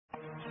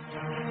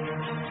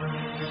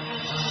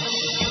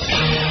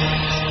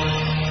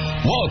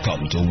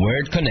Welcome to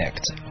Word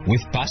Connect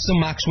with Pastor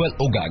Maxwell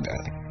Ogaga,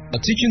 a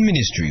teaching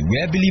ministry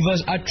where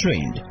believers are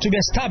trained to be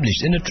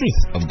established in the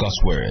truth of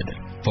God's Word.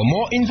 For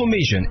more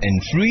information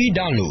and free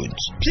downloads,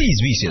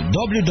 please visit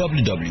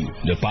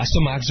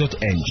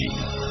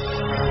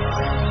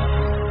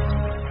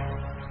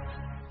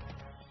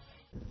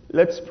www.thepastormax.ng.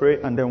 Let's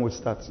pray and then we'll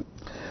start.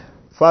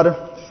 Father,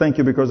 thank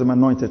you because I'm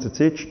anointed to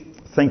teach.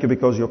 Thank you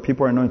because your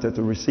people are anointed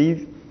to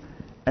receive.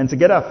 And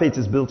together our faith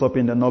is built up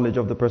in the knowledge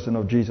of the person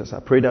of Jesus. I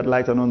pray that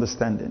light and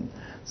understanding,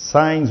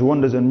 signs,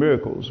 wonders, and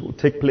miracles will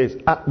take place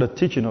at the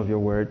teaching of your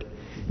word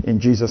in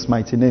Jesus'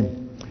 mighty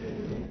name.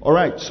 All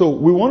right, so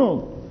we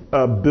want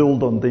to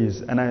build on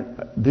this. And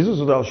this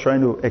is what I was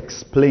trying to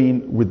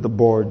explain with the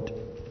board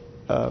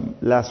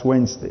last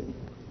Wednesday.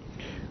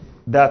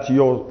 That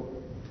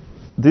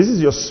this is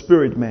your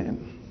spirit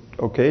man.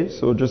 Okay,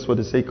 so just for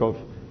the sake of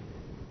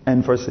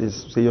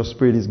emphasis, say your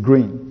spirit is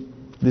green.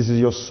 This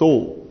is your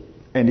soul.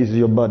 And this is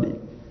your body.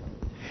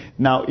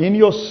 Now, in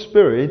your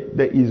spirit,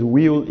 there is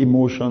will,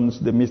 emotions.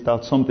 They missed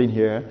out something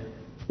here.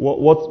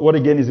 What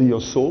again is in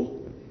your soul?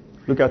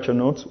 Look at your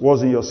notes.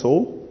 What's in your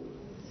soul?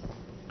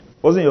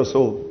 What's in your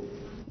soul?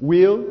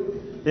 Will,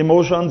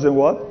 emotions, and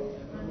what?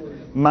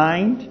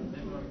 Mind,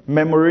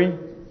 memory,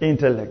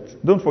 intellect.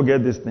 Don't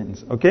forget these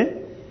things, okay?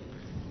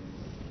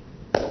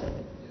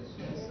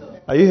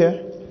 Are you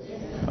here?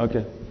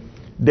 Okay.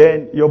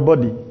 Then your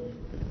body,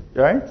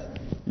 right?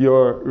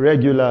 Your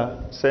regular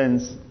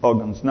sense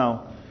organs.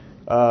 Now,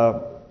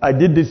 I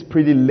did this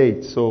pretty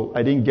late, so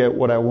I didn't get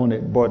what I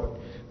wanted. But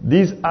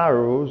these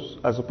arrows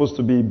are supposed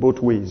to be both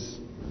ways.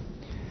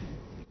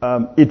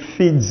 It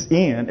feeds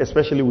in,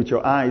 especially with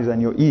your eyes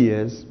and your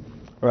ears,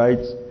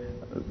 right?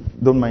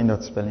 Don't mind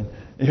that spelling.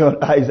 Your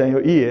eyes and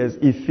your ears,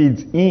 it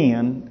feeds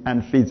in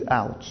and feeds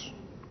out.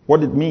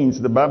 What it means,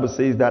 the Bible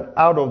says that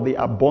out of the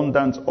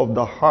abundance of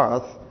the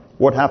heart,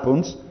 what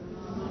happens?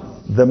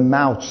 The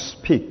mouth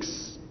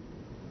speaks.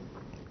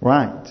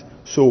 Right.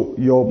 So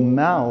your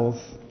mouth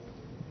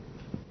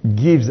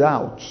gives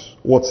out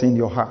what's in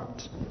your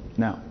heart.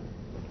 Now,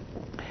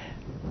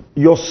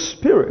 your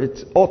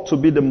spirit ought to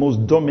be the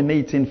most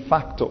dominating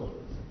factor.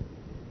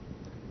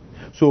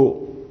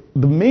 So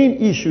the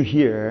main issue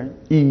here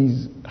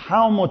is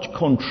how much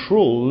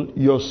control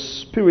your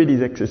spirit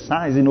is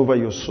exercising over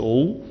your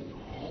soul,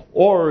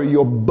 or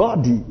your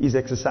body is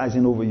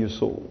exercising over your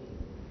soul.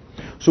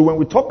 So when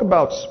we talk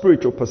about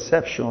spiritual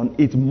perception,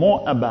 it's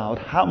more about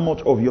how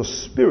much of your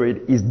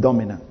spirit is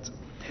dominant.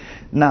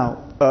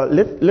 Now,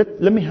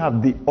 let me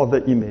have the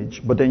other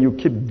image, but then you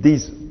keep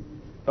this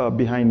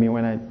behind me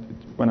when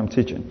I'm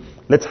teaching.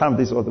 Let's have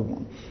this other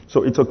one.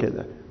 So it's okay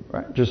there,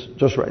 right?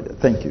 Just right there.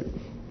 Thank you.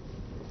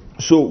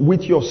 So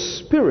with your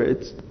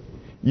spirit,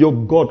 you're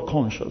God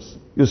conscious.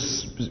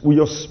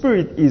 Your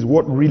spirit is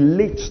what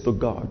relates to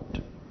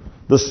God.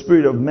 The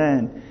spirit of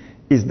man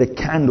is the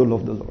candle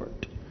of the Lord.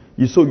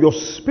 So your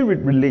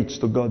spirit relates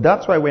to God.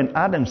 That's why when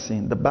Adam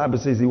sinned, the Bible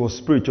says he was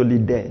spiritually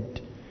dead.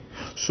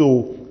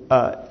 So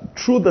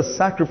through the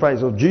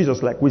sacrifice of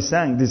Jesus, like we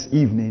sang this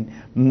evening,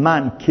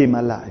 man came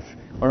alive.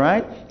 All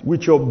right?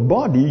 With your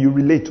body, you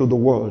relate to the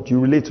world. You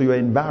relate to your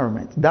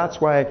environment.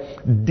 That's why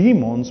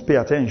demons, pay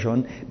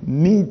attention,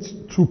 need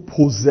to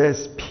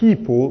possess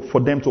people for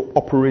them to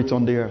operate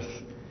on the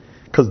earth.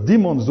 Because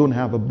demons don't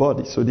have a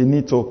body, so they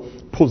need to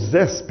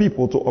possess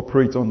people to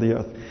operate on the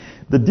earth.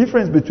 The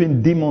difference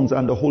between demons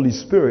and the Holy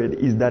Spirit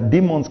is that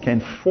demons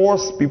can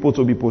force people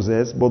to be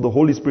possessed, but the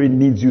Holy Spirit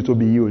needs you to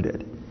be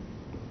yielded.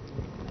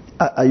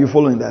 Are you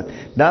following that?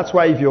 That's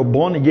why if you're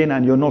born again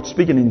and you're not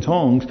speaking in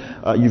tongues,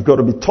 you've got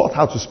to be taught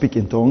how to speak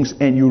in tongues,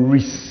 and you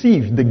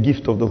receive the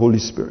gift of the Holy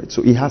Spirit.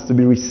 So it has to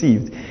be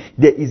received.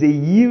 There is a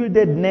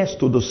yieldedness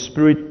to the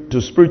Spirit, to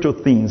spiritual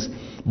things,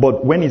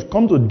 but when it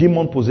comes to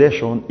demon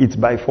possession, it's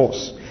by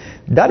force.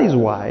 That is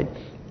why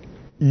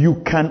you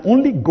can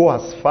only go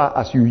as far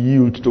as you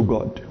yield to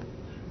God.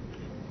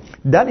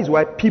 That is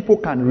why people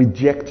can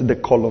reject the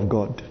call of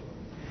God.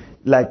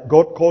 Like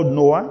God called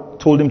Noah,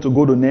 told him to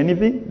go to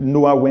Nineveh.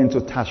 Noah went to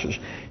Tarshish.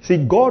 See,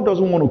 God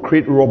doesn't want to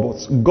create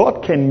robots.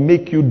 God can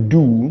make you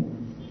do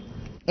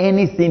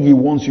anything he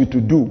wants you to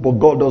do, but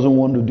God doesn't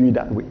want to do it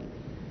that way.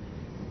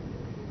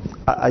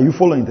 Are you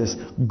following this?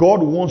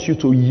 God wants you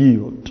to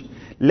yield.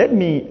 Let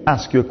me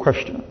ask you a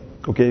question.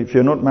 Okay, if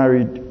you're not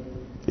married,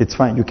 it's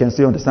fine. You can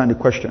still understand the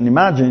question.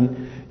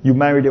 Imagine you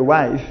married a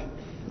wife,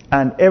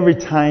 and every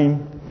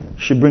time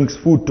she brings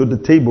food to the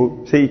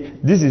table, say,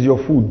 "This is your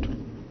food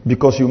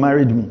because you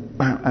married me,"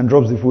 and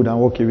drops the food and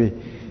walk away.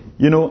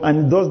 You know,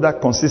 and does that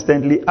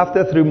consistently.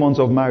 After 3 months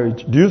of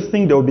marriage, do you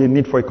think there will be a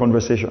need for a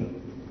conversation?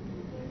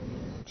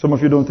 Some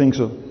of you don't think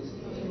so.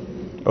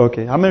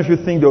 Okay. How many of you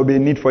think there will be a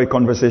need for a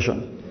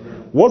conversation?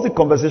 What's the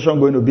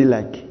conversation going to be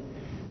like?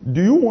 Do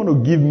you want to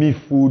give me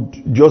food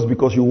just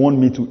because you want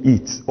me to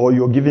eat, or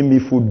you're giving me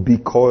food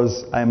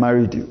because I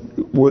married you?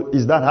 Well,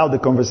 is that how the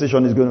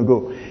conversation is going to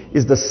go?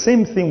 It's the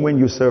same thing when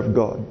you serve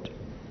God.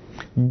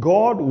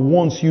 God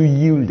wants you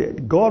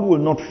yielded. God will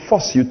not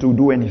force you to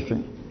do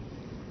anything.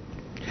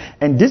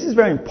 And this is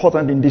very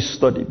important in this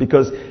study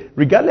because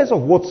regardless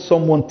of what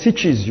someone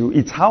teaches you,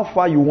 it's how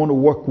far you want to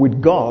work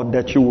with God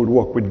that you would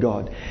work with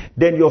God.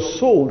 Then your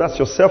soul, that's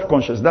your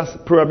self-conscious, that's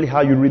probably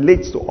how you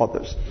relate to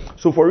others.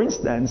 So for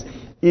instance,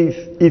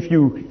 if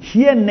you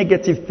hear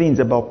negative things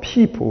about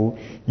people,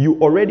 you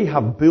already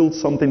have built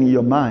something in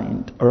your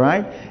mind, all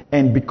right?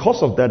 And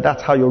because of that,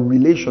 that's how your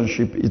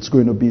relationship is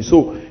going to be.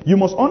 So you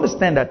must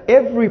understand that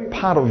every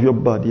part of your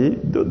body,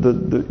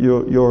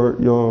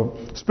 your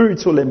spirit,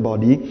 soul, and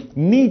body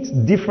needs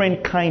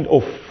different kind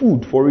of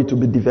food for it to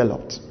be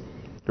developed.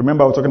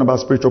 Remember, I was talking about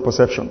spiritual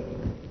perception.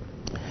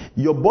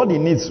 Your body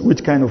needs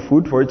which kind of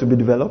food for it to be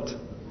developed?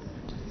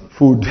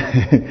 Food.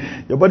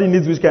 Your body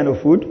needs which kind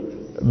of food?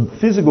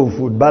 Physical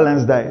food,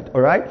 balanced diet,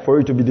 all right, for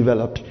it to be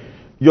developed.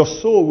 Your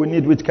soul will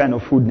need which kind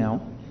of food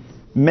now?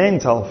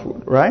 Mental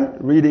food, right?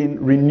 Reading,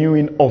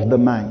 renewing of the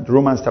mind.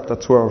 Romans chapter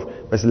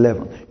 12, verse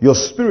 11. Your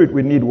spirit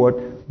will need what?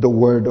 The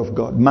word of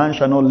God. Man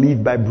shall not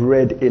live by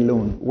bread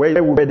alone.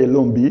 Where will bread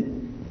alone be?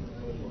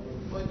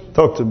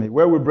 Talk to me.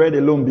 Where will bread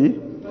alone be?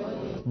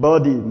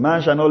 Body.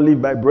 Man shall not live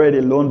by bread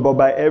alone, but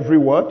by every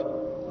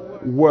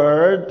what?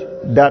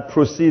 Word that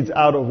proceeds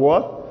out of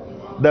what?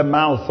 The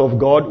mouth of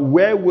God.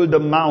 Where will the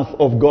mouth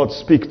of God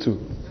speak to?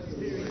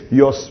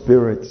 Your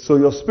spirit. So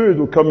your spirit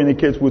will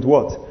communicate with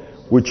what?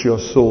 With your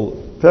soul.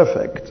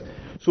 Perfect.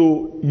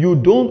 So you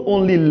don't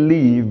only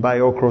live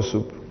by okra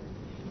soup.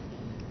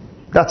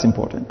 That's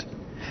important.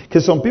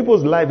 Because some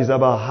people's life is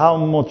about how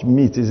much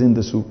meat is in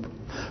the soup.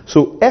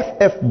 So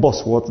F.F.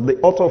 Bosworth, the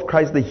author of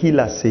Christ the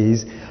Healer,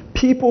 says,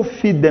 people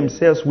feed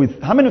themselves with...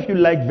 How many of you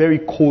like very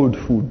cold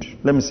food?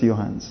 Let me see your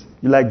hands.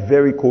 You like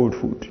very cold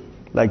food.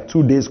 Like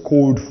 2 days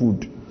cold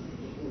food.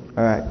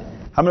 All right.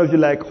 How many of you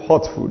like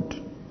hot food?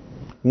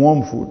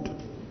 Warm food?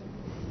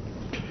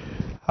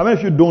 How many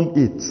of you don't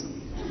eat?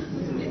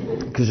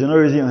 Because you're not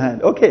raising your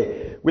hand.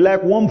 Okay. We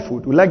like warm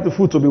food. We like the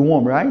food to be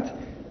warm, right?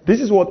 This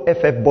is what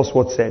F.F.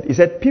 Bosworth said. He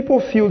said, people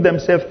fuel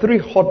themselves 3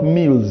 hot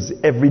meals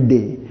every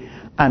day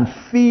and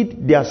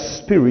feed their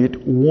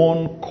spirit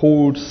 1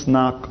 cold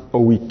snack a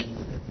week.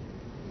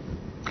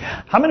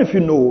 How many of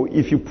you know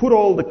if you put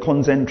all the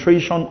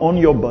concentration on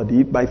your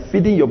body by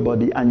feeding your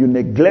body and you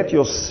neglect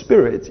your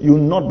spirit, you will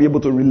not be able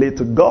to relate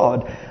to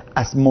God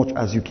as much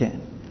as you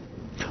can?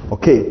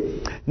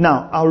 Okay.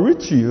 Now, I'll read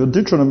to you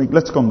Deuteronomy.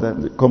 Let's come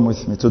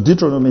with me to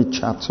Deuteronomy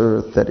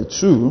chapter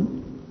 32.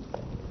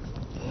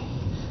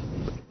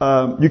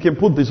 You can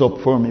put this up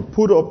for me.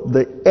 Put up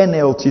the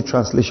NLT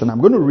translation.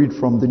 I'm going to read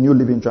from the New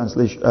Living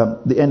Translation,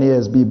 the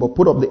NASB, but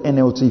put up the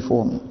NLT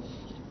for me.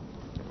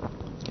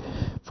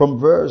 From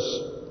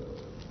verse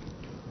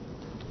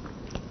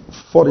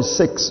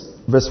 46,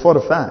 verse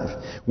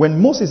 45.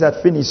 When Moses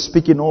had finished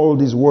speaking all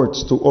these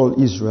words to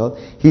all Israel,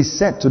 he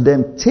said to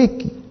them,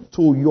 take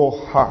to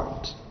your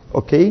heart,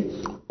 okay,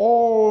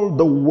 all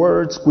the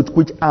words with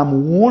which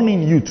I'm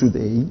warning you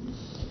today,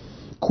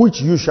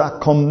 which you shall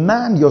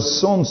command your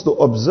sons to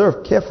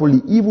observe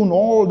carefully, even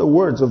all the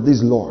words of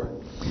this law.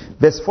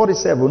 Verse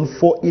 47,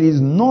 for it is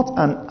not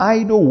an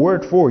idle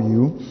word for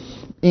you,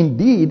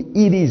 indeed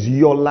it is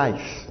your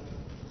life.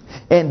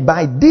 And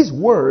by this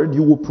word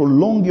you will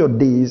prolong your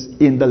days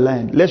in the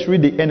land. Let's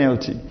read the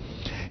NLT.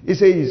 It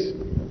says,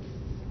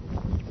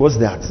 what's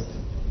that?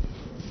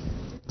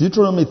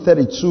 Deuteronomy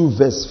 32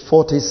 verse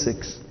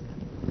 46.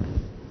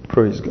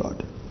 Praise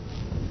God.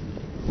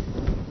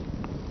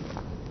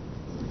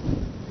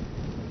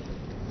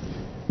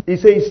 It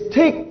says,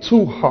 take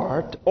to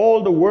heart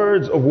all the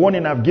words of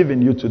warning I've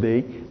given you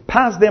today.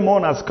 Pass them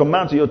on as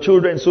command to your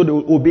children so they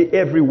will obey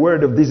every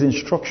word of these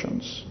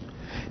instructions.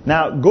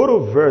 Now, go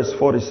to verse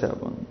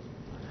 47.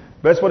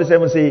 Verse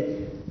 47 says,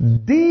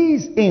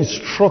 these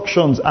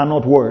instructions are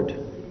not word.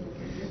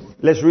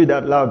 Let's read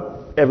that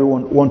loud.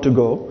 Everyone want to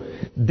go?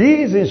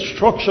 These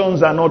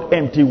instructions are not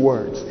empty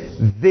words.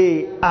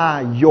 They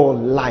are your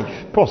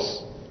life.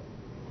 Pause.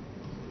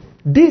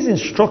 These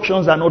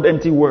instructions are not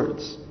empty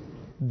words.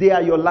 They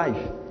are your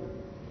life.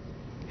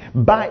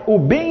 By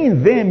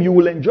obeying them, you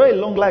will enjoy a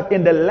long life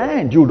in the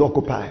land you would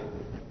occupy.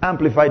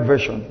 Amplified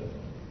version.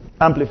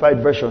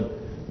 Amplified version.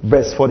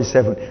 Verse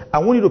 47. I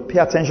want you to pay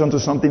attention to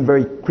something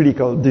very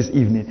critical this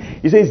evening.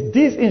 It says,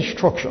 these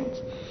instructions.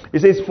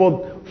 It says,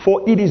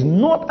 for it is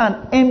not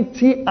an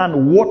empty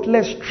and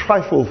worthless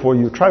trifle for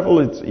you. Trifle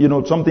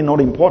is, something not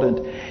important.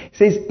 It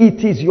says,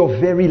 it is your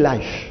very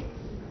life.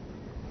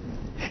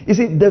 You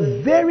see,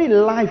 the very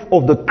life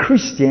of the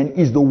Christian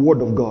is the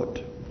Word of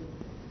God.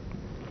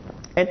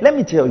 And let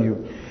me tell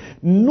you,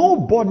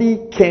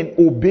 nobody can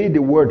obey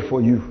the Word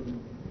for you.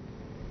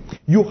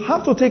 You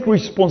have to take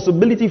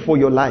responsibility for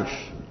your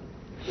life.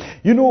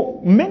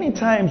 Many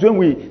times when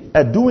we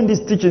are doing these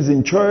teachings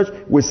in church,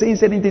 we're saying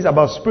certain things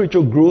about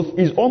spiritual growth.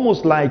 It's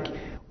almost like,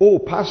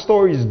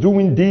 pastor is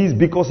doing this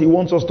because he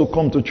wants us to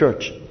come to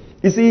church.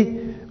 You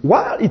see,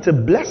 while it's a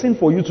blessing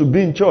for you to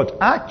be in church,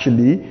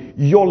 actually,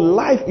 your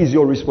life is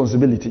your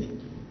responsibility.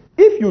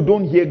 If you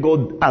don't hear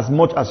God as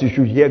much as you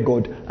should hear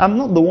God, I'm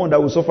not the one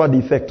that will suffer the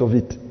effect of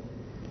it.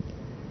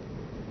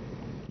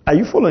 Are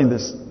you following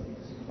this?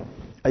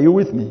 Are you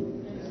with me?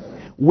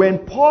 When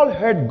Paul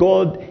heard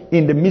God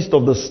in the midst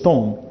of the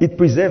storm, it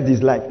preserved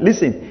his life.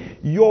 Listen,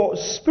 your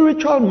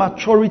spiritual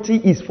maturity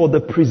is for the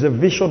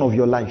preservation of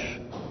your life.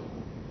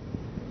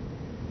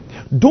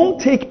 Don't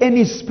take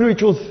any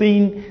spiritual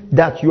thing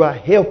that you are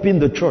helping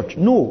the church.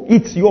 No,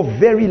 it's your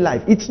very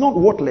life. It's not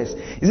worthless.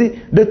 You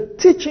see, the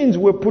teachings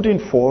we're putting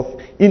forth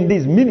in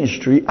this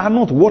ministry are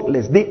not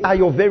worthless. They are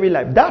your very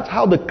life. That's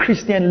how the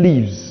Christian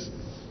lives.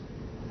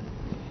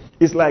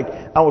 It's like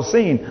I was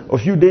saying a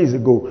few days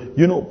ago,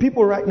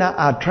 people right now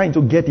are trying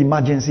to get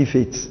emergency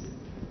faith.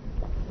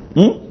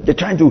 They're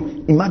trying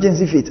to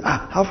emergency faith.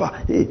 How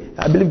far? Hey,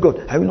 I believe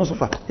God. I will not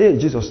suffer. Hey,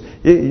 Jesus.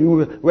 Hey,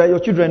 where are your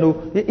children?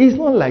 Oh, it's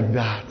not like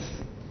that.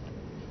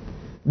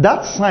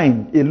 That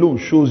sign alone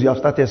shows you have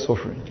started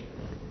suffering.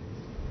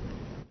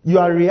 You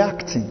are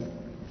reacting.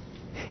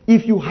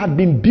 If you had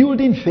been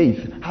building faith,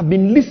 have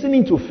been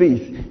listening to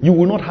faith, you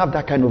will not have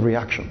that kind of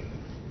reaction.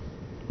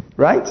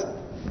 Right?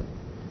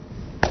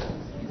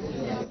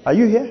 Are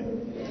you here?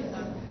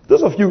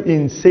 Those of you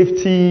in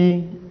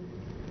safety,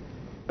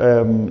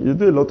 you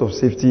do a lot of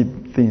safety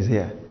things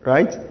here,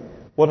 right?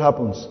 What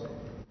happens?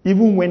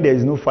 Even when there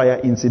is no fire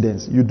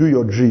incidents, you do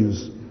your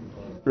drills,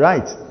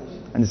 right?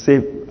 And say,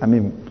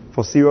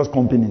 for serious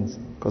companies,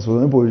 because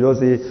some people will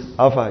just say,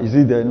 Alpha, is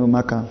it there? No,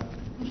 Maka.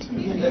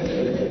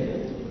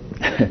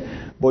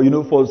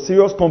 But for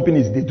serious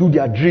companies, they do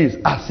their drills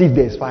as if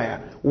there's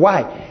fire.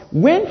 Why?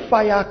 When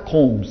fire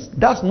comes,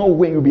 that's not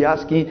when you'll be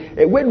asking,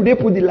 where do they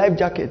put the life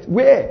jacket?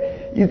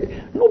 Where?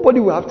 Nobody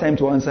will have time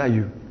to answer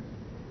you.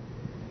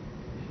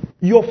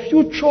 Your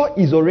future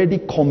is already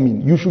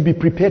coming. You should be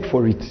prepared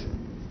for it.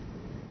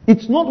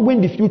 It's not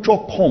when the future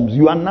comes,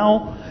 you are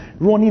now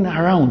running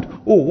around.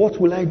 Oh, what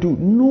will I do?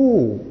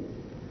 No.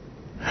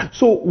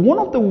 So one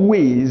of the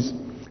ways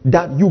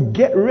that you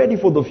get ready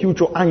for the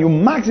future and you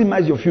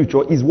maximize your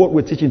future is what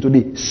we're teaching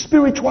today.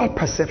 Spiritual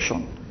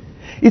perception.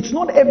 It's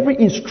not every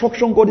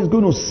instruction God is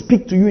going to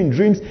speak to you in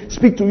dreams,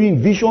 speak to you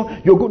in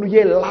vision. You're going to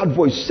hear a loud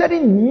voice.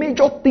 Certain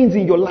major things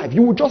in your life,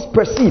 you will just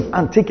perceive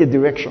and take a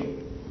direction.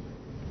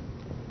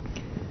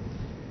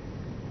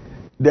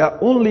 There are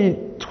only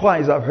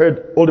twice I've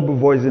heard audible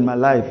voice in my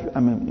life.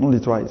 Only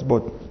twice.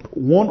 But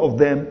one of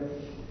them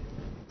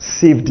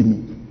saved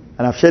me.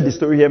 And I've shared this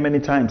story here many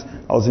times.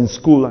 I was in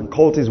school and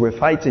cultists were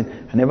fighting.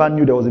 I never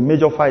knew there was a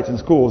major fight in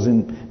school. I was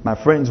in my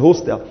friend's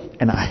hostel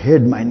and I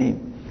heard my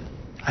name.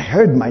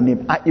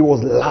 It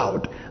was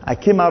loud. I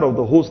came out of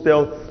the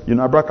hostel,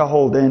 Abraka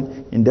Hall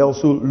then in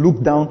Delsu,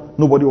 looked down.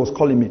 Nobody was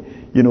calling me.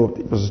 It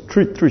was a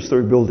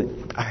three-story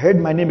building. I heard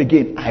my name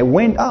again. I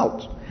went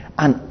out.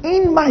 And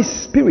in my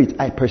spirit,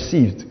 I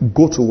perceived,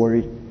 go to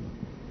worry.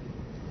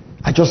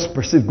 I just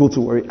perceived, go to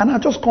worry. And I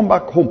just come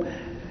back home.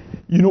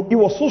 It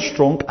was so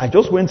strong. I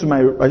just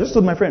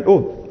told my friend,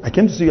 oh, I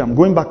came to see you. I'm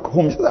going back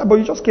home. He said, but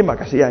you just came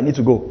back. I said, yeah, I need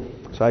to go.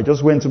 So I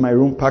just went to my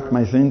room, packed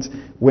my things,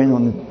 went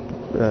on,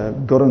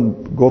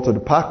 got to the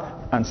park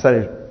and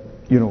started,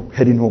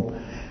 heading home.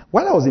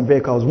 While I was in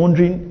vehicle, I was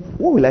wondering,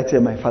 what will I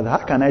tell my father?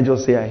 How can I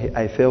just say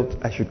I felt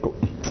I should go?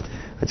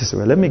 I just said,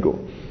 well, let me go.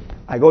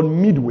 I got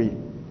midway.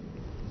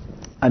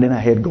 And then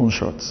I heard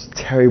gunshots.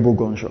 Terrible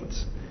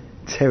gunshots.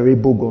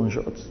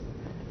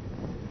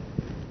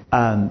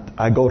 And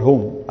I got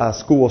home. Our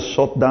school was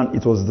shut down.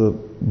 It was the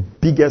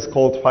biggest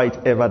cult fight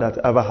ever that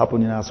ever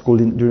happened in our school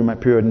during my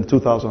period in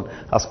 2000.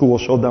 Our school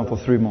was shut down for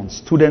 3 months.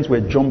 Students were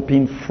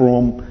jumping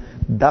from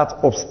that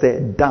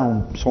upstairs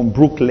down. Some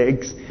broke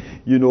legs.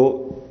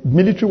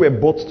 Military were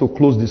bought to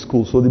close the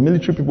school. So the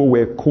military people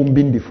were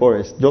combing the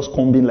forest. Just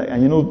combing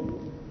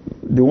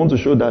they want to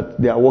show that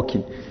they are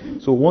working.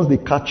 So once they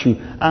catch you,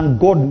 and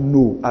God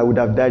knew I would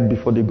have died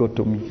before they got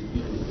to me.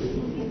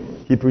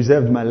 He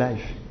preserved my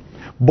life.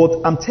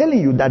 But I'm telling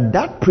you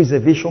that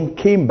preservation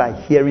came by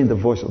hearing the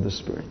voice of the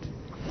Spirit.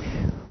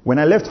 When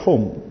I left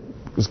home,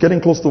 it was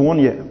getting close to 1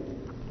 year.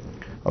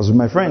 I was with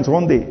my friends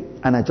one day,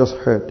 and I just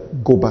heard,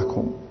 go back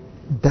home.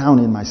 Down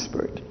in my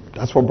spirit.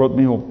 That's what brought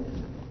me home.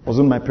 It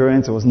wasn't my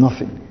parents, it was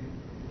nothing.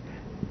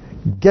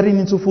 Getting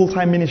into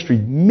full-time ministry,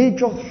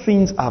 major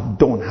things I've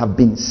done have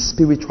been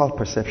spiritual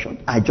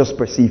perception. I just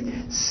perceive.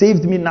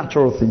 Saved me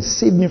natural things.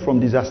 Saved me from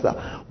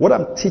disaster. What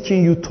I'm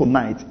teaching you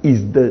tonight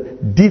is the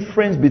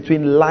difference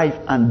between life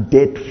and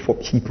death for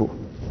people.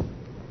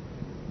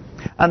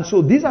 And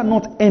so these are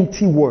not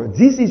empty words.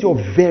 This is your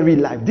very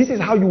life. This is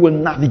how you will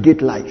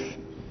navigate life.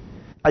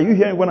 Are you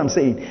hearing what I'm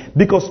saying?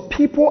 Because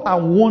people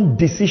are one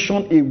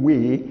decision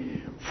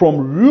away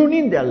from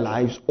ruining their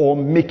lives or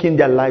making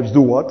their lives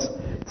do what?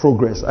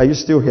 Progress. Are you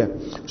still here?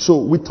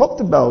 So we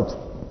talked about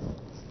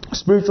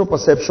spiritual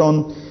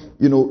perception,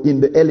 in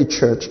the early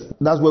church.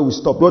 That's where we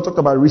stopped. We talked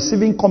about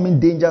receiving coming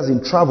dangers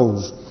in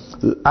travels.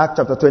 Acts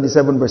chapter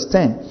 27 verse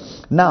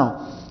 10.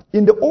 Now,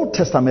 in the Old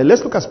Testament,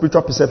 let's look at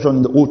spiritual perception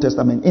in the Old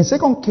Testament. In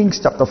 2 Kings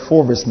chapter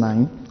 4 verse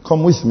 9,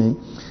 come with me.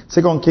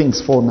 2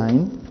 Kings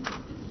 4:9.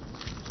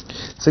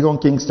 2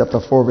 Kings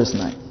chapter 4 verse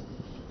 9.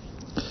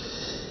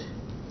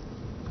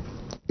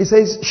 It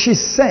says, she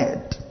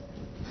said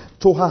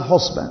to her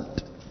husband,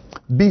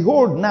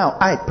 behold, now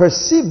I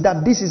perceive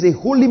that this is a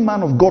holy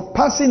man of God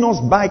passing us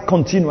by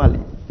continually.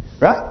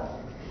 Right?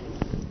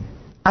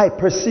 I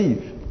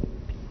perceive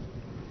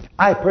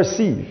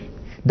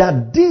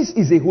that this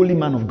is a holy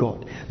man of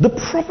God. The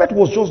prophet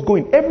was just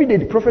going. Every day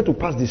the prophet would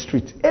pass the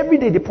street. Every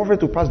day the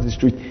prophet would pass the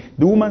street.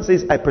 The woman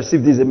says, I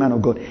perceive this is a man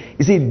of God.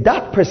 You see,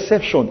 that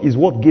perception is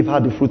what gave her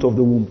the fruit of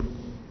the womb.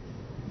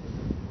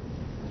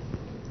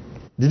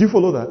 Did you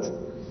follow that?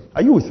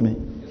 Are you with me?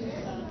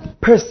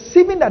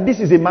 Perceiving that this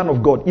is a man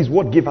of God is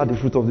what gave her the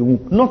fruit of the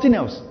womb. Nothing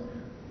else.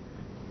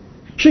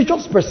 She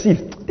just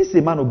perceived, this is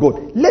a man of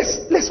God.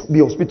 Let's be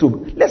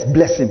hospitable. Let's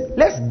bless him.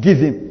 Let's give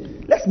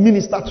him. Let's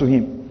minister to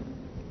him.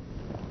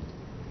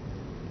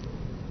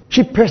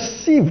 She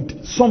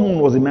perceived someone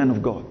was a man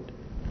of God.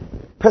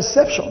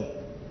 Perception.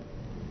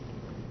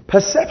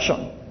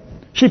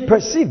 She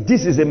perceived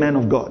this is a man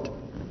of God.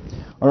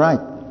 All right.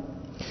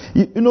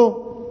 You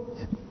know,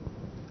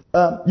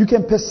 you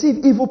can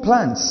perceive evil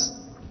plans.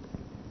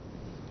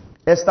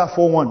 Esther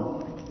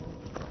 4:1.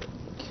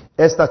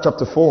 Esther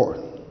chapter 4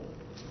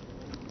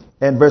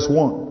 and verse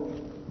 1.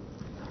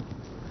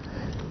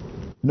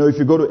 You know, if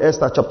you go to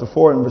Esther chapter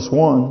 4 and verse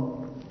 1,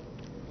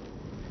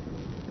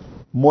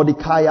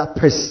 Mordecai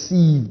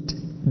perceived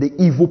the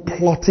evil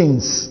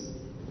plottings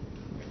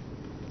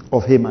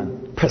of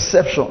Haman.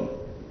 Perception.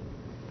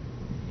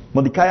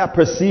 Mordecai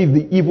perceived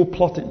the evil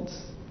plottings.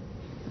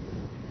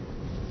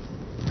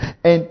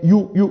 And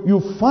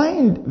you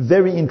find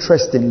very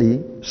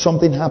interestingly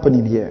something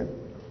happening here.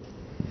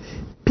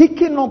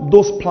 Picking up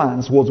those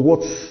plans was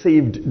what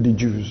saved the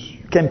Jews.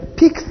 You can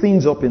pick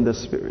things up in the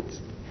spirit.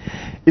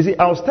 You see,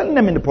 I was telling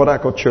them in the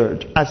Part2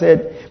 church, I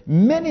said,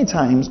 many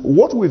times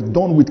what we've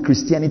done with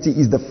Christianity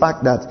is the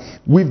fact that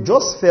we've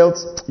just felt,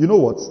 you know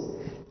what,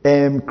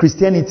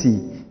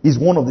 Christianity is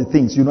one of the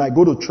things. You know, I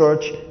go to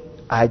church,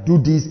 I do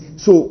this.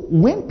 So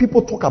when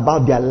people talk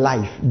about their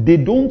life, they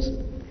don't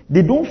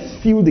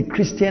feel the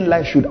Christian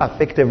life should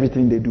affect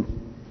everything they do.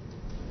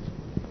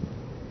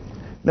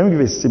 Let me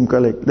give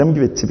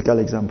a typical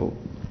example.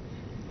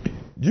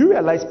 Do you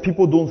realize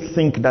people don't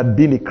think that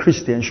being a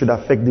Christian should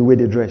affect the way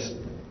they dress?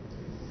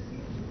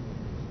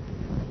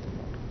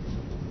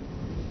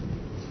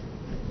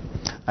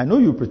 I know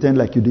you pretend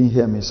like you didn't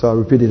hear me, so I'll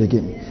repeat it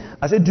again.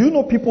 I said, do you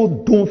know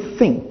people don't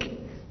think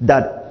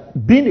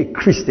that being a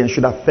Christian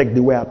should affect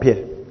the way I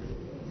appear?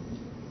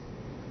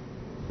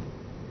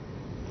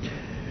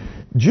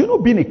 Do you know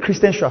being a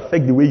Christian should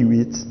affect the way you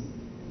eat?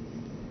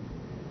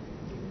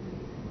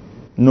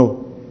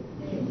 No.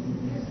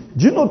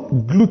 Do you know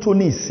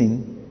gluttony is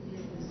sin?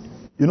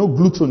 You know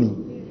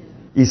gluttony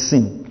is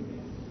sin.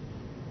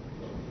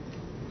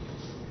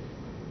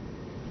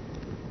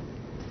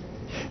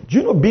 Do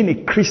you know being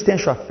a Christian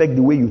should affect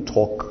the way you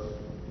talk?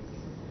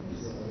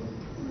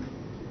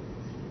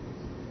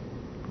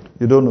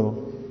 You don't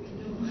know.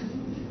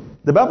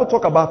 The Bible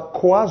talks about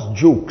coarse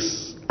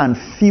jokes and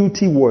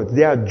filthy words.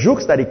 There are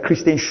jokes that a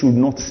Christian should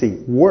not say.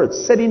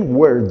 Certain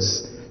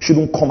words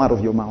shouldn't come out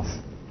of your mouth.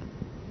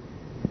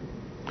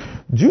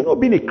 Do you know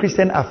being a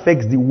Christian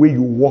affects the way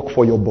you work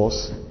for your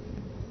boss?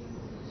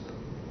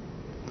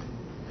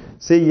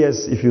 Say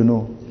yes if you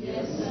know.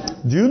 Yes,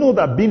 sir. Do you know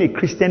that being a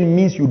Christian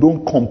means you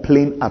don't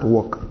complain at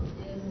work?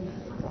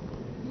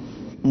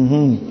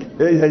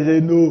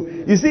 Yes, no.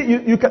 You see,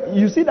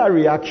 you see that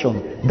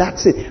reaction.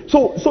 That's it.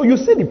 So you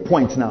see the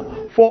point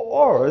now.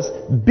 For us,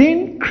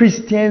 being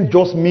Christians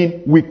just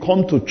mean we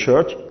come to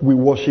church, we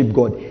worship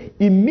God.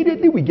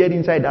 Immediately we get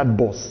inside that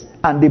bus,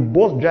 and the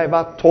bus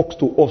driver talks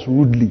to us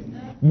rudely.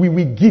 We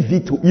will give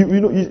it to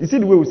you see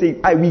the way we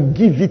say, I will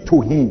give it to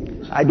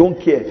him. I don't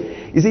care.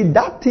 You see,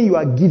 that thing you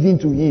are giving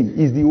to him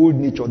is the old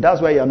nature.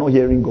 That's why you are not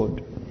hearing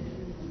God.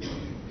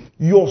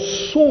 You're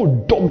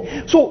so dumb.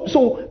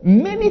 So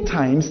many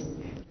times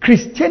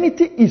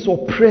Christianity is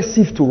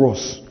oppressive to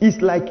us.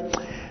 It's like,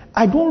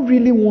 I don't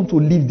really want to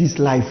live this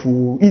life.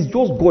 It's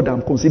just God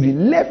I'm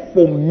considering. Left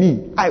for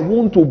me. I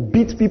want to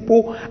beat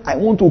people. I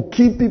want to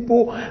kill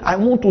people. I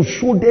want to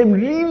show them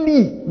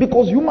really.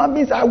 Because human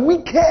beings are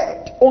wicked.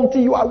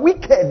 Until you are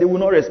wicked, they will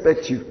not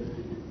respect you.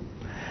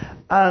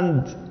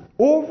 And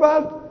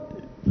over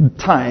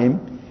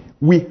time,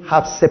 we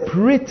have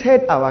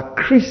separated our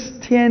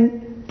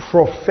Christian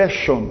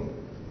profession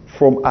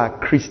from our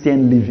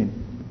Christian living.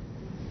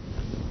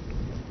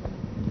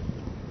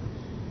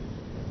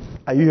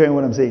 Are you hearing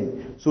what I'm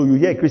saying? So you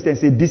hear a Christian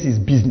say, this is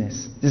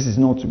business. This is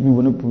not,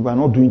 we are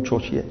not doing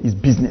church here. It's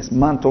business.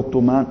 Man talk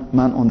to man,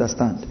 man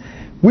understand.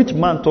 Which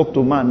man talk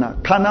to man now?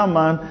 Carnal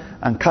man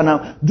and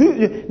carnal.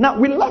 Now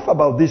we laugh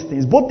about these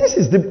things, but this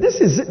is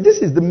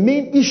the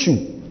main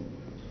issue.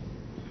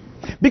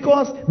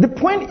 Because the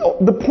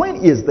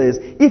point is this: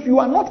 if you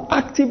are not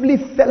actively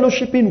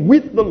fellowshipping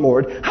with the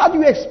Lord, how do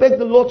you expect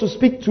the Lord to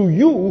speak to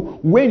you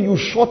when you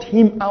shut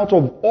him out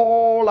of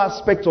all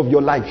aspects of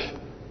your life?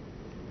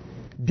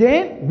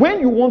 Then,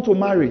 when you want to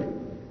marry,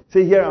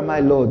 say, here am I,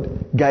 Lord,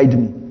 guide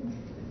me.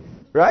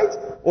 Right?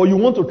 Or you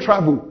want to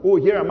travel, oh,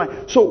 here am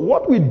I. So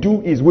what we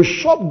do is we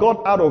shut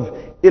God out of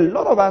a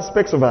lot of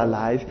aspects of our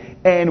life,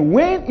 and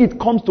when it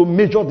comes to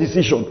major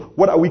decision,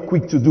 what are we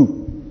quick to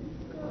do?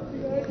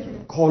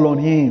 Call on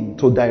him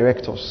to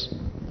direct us.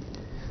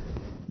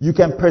 You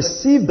can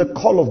perceive the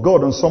call of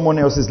God on someone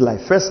else's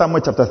life. 1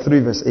 Samuel chapter 3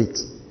 verse 8.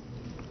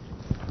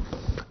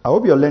 I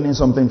hope you're learning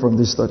something from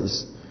these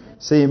studies.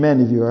 Say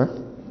amen if you are.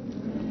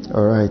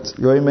 Alright.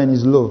 Your amen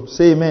is low.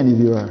 Say amen if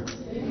you are.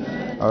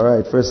 Amen.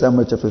 Alright. 1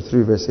 Samuel chapter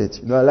 3 verse 8.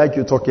 You know, I like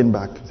you talking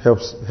back. It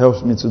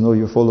helps me to know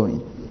you're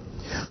following.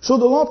 So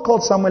the Lord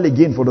called Samuel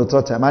again for the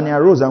third time, and he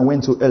arose and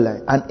went to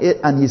Eli.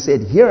 And he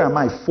said, "Here am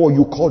I, for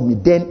you called me."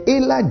 Then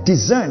Eli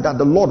discerned that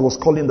the Lord was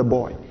calling the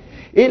boy.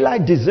 Eli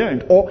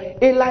discerned, or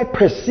Eli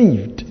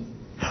perceived.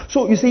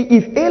 So you see,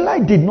 if Eli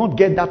did not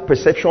get that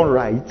perception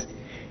right,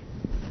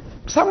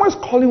 Samuel's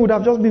calling would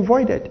have just been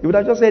voided. He would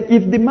have just said,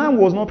 if the man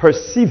was not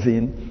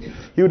perceiving,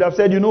 he would have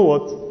said, "You know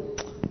what?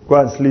 Go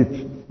and sleep.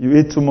 You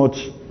ate too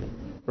much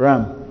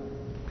ram."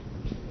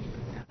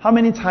 How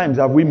many times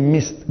have we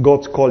missed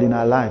God's call in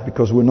our life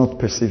because we're not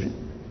perceiving?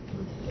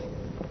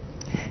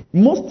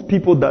 Most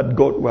people that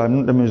God, well,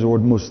 let me use the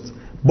word most,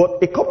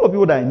 but a couple of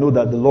people that I know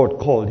that the Lord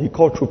called, He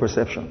called through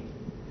perception.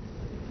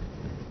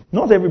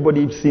 Not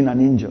everybody has seen an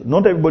angel.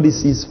 Not everybody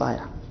sees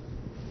fire.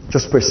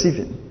 Just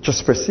perceiving.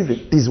 Just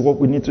perceiving. This is what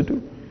we need to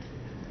do.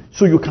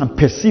 So you can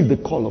perceive the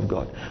call of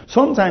God.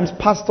 Sometimes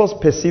pastors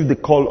perceive the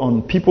call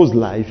on people's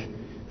life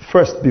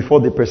first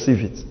before they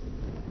perceive it.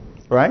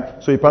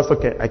 Right? So a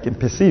pastor I can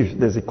perceive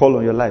there's a call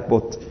on your life,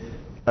 but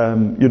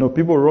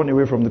people run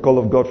away from the call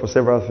of God for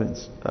several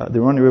things. They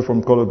run away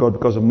from the call of God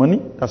because of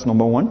money. That's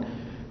number one.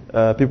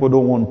 People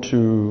don't want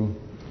to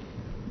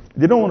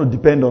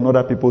depend on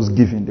other people's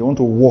giving. They want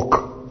to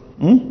walk.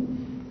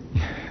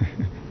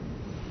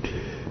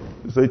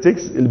 So it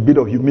takes a bit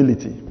of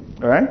humility.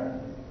 All right?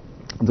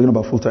 I'm talking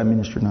about full-time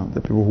ministry now, the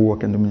people who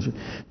work in the ministry.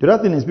 The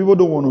other thing is people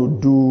don't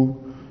want to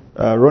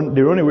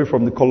they run away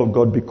from the call of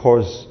God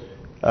because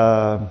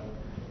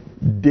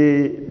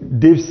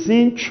they've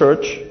seen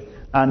church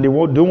and they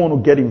don't want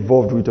to get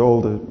involved with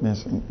all the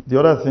mess. The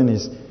other thing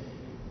is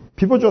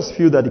people just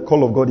feel that the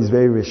call of God is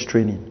very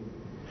restraining.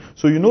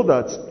 So you know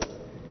that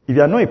if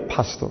you are not a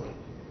pastor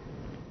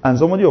and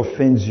somebody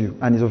offends you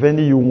and is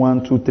offending you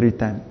 1, 2, 3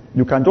 times,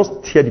 you can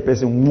just tear the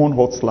person one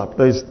hot slap.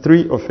 There is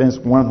 3 offense,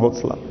 1 hot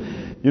slap.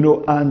 So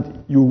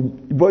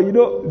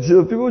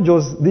people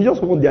they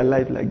just want their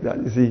life like that.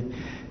 You see,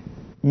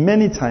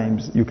 many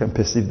times you can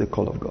perceive the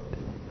call of God.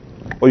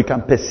 Or you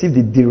can perceive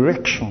the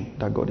direction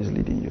that God is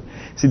leading you.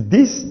 See,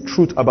 this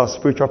truth about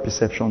spiritual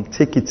perception,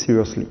 take it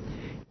seriously.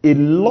 A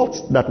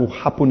lot that will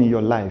happen in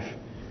your life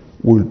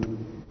would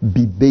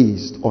be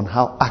based on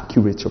how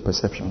accurate your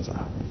perceptions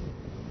are.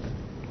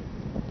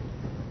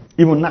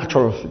 Even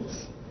natural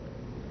things.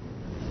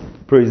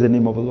 Praise the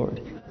name of the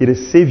Lord. It will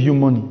save you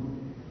money.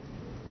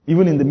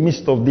 Even in the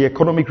midst of the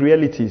economic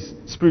realities,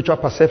 spiritual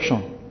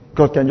perception,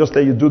 God can just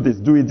tell you, do this,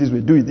 do it this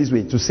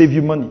way, to save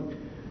you money.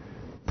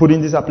 Put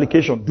in this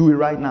application, do it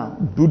right now,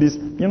 do this,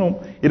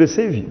 it'll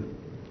save you.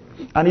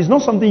 And it's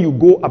not something you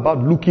go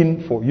about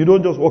looking for. You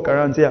don't just walk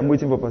around and say, "I'm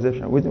waiting for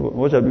perception, what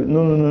shall I do?"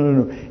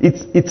 No.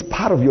 It's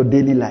part of your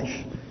daily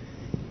life.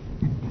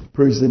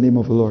 Praise the name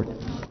of the Lord.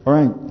 All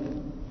right.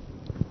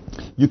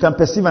 You can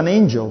perceive an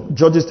angel.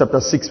 Judges chapter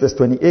 6 verse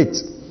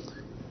 28.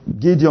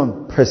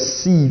 Gideon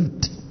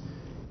perceived,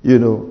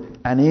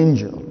 an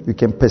angel. You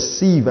can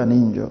perceive an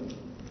angel.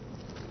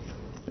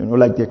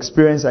 Like the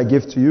experience I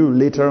gave to you,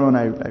 later on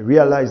I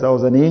realized I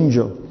was an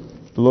angel.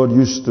 The Lord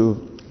used to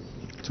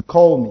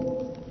call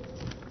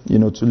me,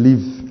 to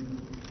live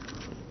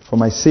for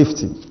my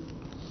safety.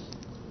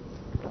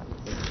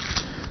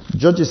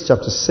 Judges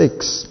chapter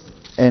 6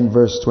 and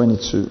verse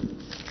 22.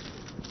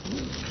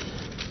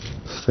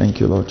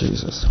 Thank you, Lord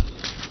Jesus.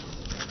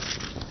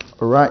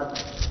 All right.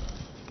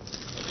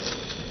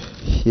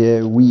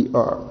 Here we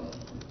are.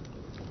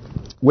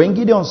 When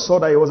Gideon saw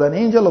that it was an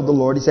angel of the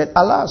Lord, he said,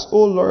 "Alas,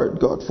 O Lord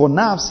God, for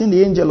now I've seen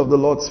the angel of the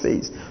Lord's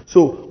face."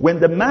 So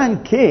when the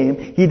man came,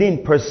 he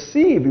didn't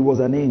perceive it was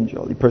an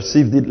angel. He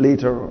perceived it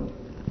later on.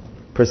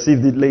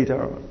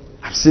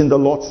 I've seen the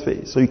Lord's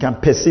face. So you can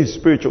perceive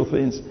spiritual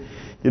things.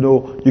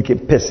 You can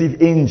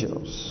perceive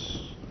angels.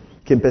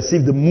 You can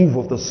perceive the move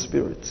of the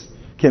Spirit.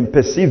 You can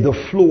perceive the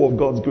flow of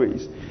God's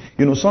grace.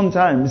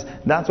 Sometimes,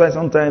 that's why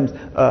sometimes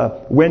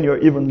when you're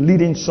even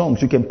leading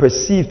songs, you can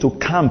perceive to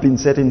camp in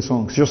certain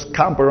songs. Just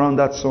camp around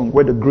that song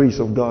where the grace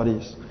of God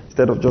is.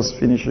 Instead of just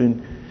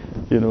finishing,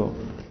 your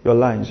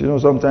lines.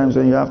 Sometimes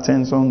when you have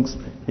 10 songs,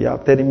 you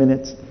have 30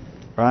 minutes,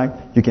 right?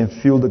 You can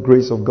feel the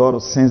grace of God or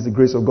sense the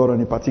grace of God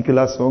on a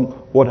particular song.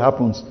 What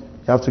happens?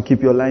 You have to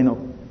keep your line up.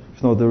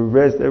 If not, the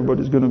rest,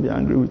 everybody's going to be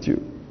angry with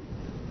you.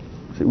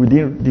 So we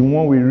didn't, the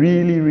one we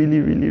really, really,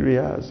 really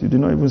rehearse, you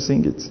did not even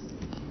sing it.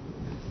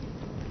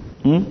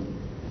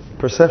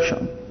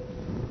 Perception.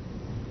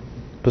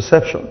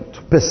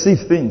 To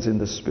perceive things in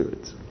the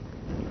spirit.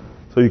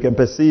 So you can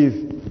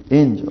perceive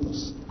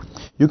angels.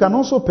 You can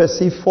also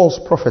perceive false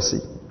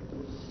prophecy.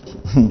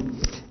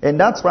 And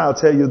that's why I'll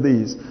tell you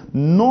this.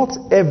 Not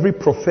every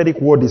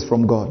prophetic word is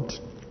from God.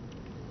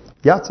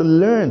 You have to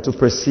learn to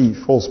perceive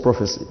false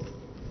prophecy.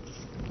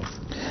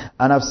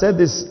 And I've said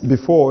this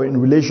before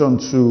in relation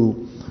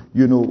to,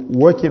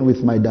 working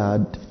with my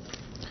dad.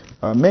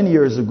 Many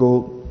years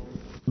ago,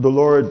 the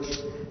Lord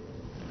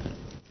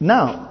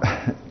Now,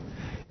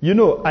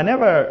 I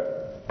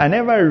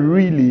never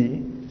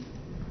really,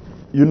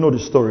 the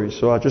story,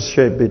 so I'll just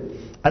share a bit.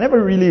 I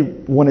never really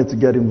wanted to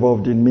get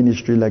involved in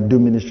ministry, like do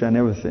ministry and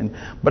everything.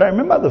 But I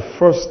remember the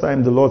first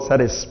time the Lord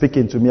started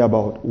speaking to me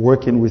about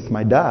working with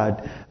my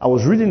dad. I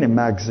was reading a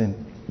magazine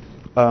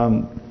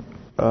by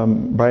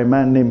a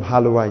man named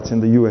Hallowite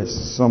in the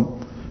U.S.,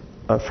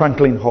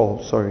 Franklin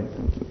Hall,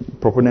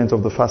 proponent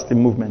of the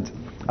fasting movement,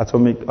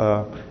 atomic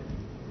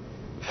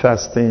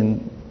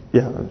fasting.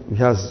 Yeah, he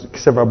has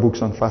several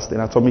books on fasting,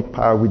 Atomic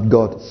Power with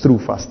God Through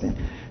Fasting.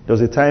 There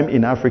was a time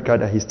in Africa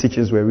that his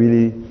teachings were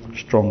really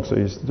strong.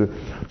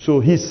 So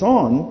his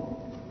son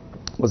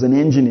was an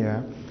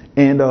engineer,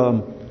 and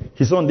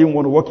his son didn't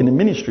want to work in the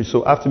ministry.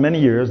 So after many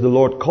years, the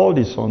Lord called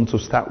his son to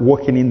start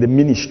working in the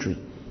ministry,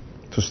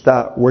 to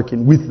start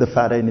working with the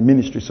father in the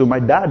ministry. So my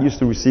dad used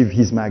to receive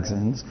his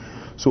magazines.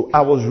 So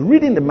I was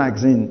reading the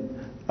magazine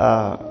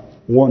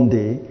one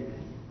day,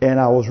 and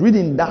I was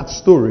reading that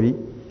story,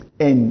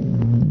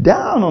 and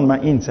down on my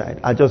inside,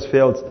 I just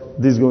felt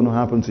this is going to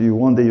happen to you.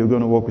 One day you're going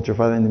to work with your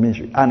father in the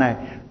ministry. And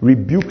I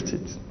rebuked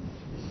it.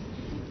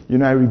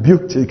 I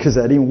rebuked it because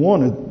I didn't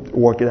want to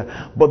work it out.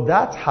 But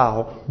that's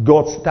how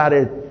God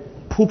started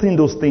putting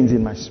those things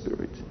in my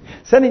spirit.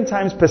 Certain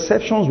times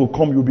perceptions will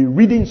come. You'll be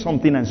reading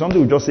something and something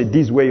will just say,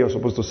 this is where you're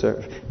supposed to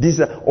serve.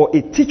 Or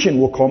a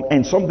teaching will come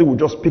and something will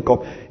just pick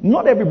up.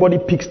 Not everybody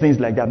picks things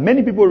like that.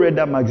 Many people read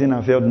that magazine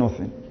and felt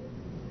nothing.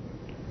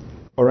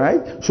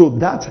 Alright? So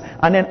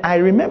and then I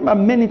remember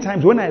many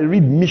times when I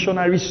read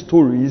missionary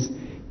stories,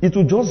 it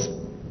will just,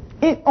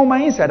 on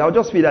my inside, I'll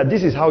just feel that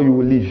this is how you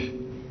will live.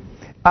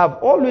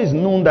 I've always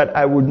known that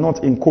I would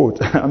not, in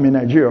quote, I'm in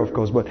Nigeria of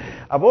course, but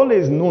I've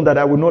always known that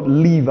I would not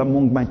live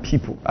among my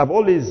people. I've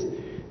always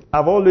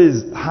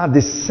had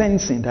this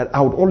sensing that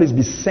I would always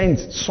be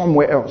sent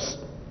somewhere else.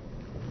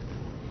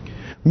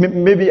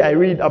 Maybe I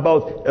read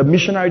about a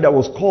missionary that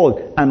was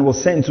called and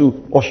was sent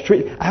to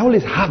Australia. I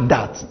always had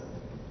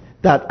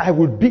that I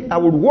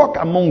would walk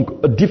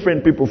among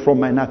different people from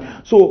my life.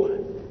 So,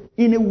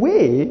 in a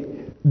way,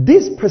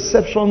 this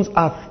spiritual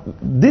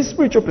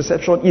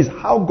perception is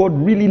how God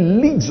really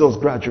leads us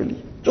gradually.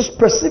 Just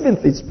perceiving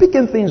things,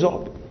 picking things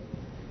up.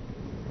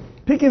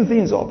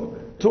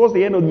 Towards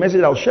the end of the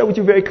message, I'll share with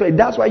you very clearly.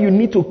 That's why you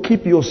need to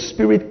keep your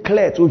spirit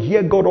clear to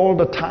hear God all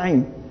the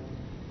time.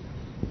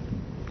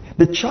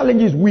 The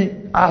challenge is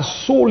our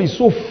soul is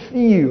so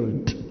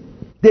filled.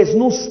 There's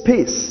no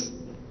space.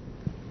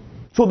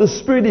 So the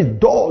spirit is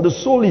dull, the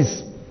soul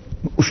is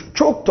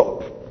choked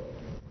up,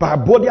 but our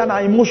body and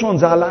our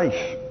emotions are alive.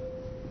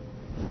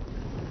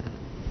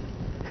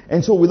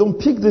 And so we don't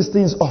pick these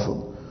things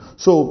often.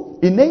 So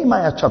in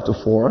Nehemiah chapter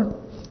 4,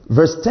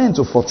 verse 10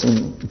 to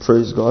 14,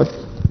 praise God,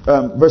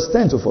 verse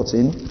 10 to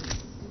 14,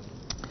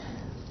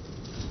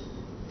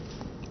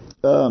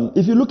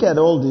 if you look at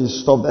all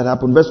this stuff that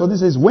happened, verse 14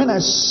 says, when I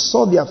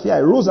saw the affair,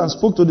 I rose and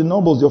spoke to the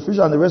nobles, the officials,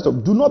 and the rest of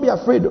them. Do not be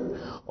afraid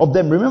of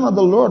them. Remember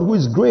the Lord who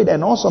is great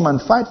and awesome,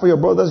 and fight for your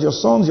brothers, your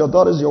sons, your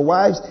daughters, your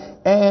wives,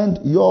 and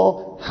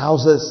your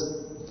houses.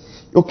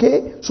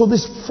 Okay? So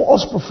this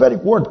false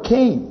prophetic word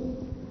came.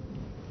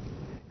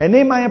 And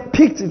Nehemiah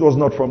picked it was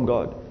not from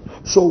God.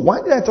 So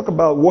why did I talk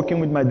about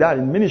working with my dad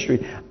in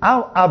ministry?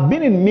 I've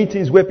been in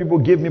meetings where people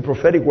gave me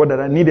prophetic word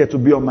that I needed to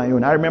be on my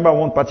own. I remember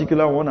one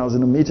particular one. I was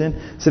in a meeting,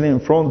 sitting in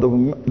front.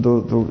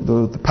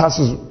 The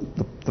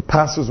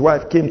pastor's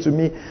wife came to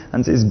me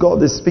and says,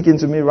 "God is speaking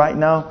to me right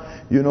now.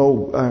 You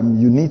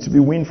need to be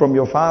weaned from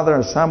your father,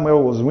 and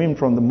Samuel was weaned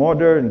from the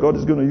mother, and God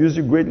is going to use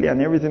you greatly, and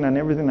everything, and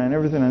everything, and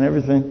everything, and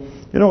everything."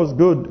 It's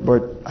good,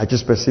 but I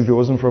just perceived it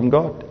wasn't from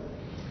God.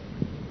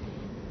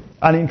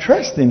 And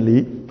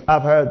interestingly,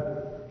 I've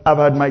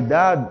had my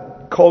dad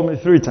call me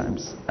 3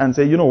 times and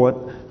say, "You know what?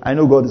 I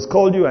know God has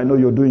called you. I know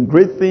you're doing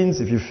great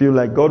things. If you feel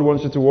like God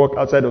wants you to work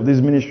outside of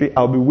this ministry,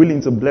 I'll be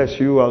willing to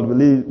bless you. I'll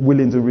be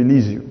willing to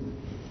release you."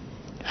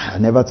 I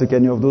never took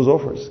any of those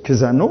offers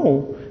because I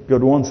know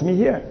God wants me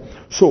here.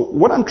 So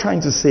what I'm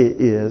trying to say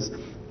is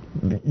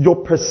your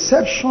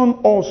perception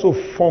also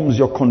forms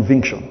your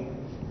conviction.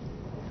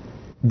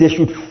 They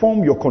should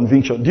form your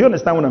conviction. Do you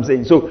understand what I'm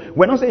saying? So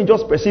we're not saying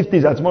just perceive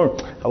things as tomorrow.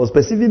 I was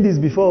perceiving this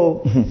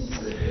before.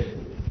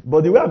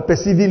 But the way I'm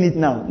perceiving it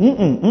now,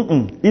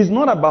 it's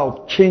not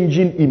about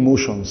changing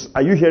emotions.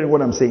 Are you hearing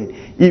what I'm saying?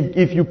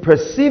 If you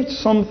perceived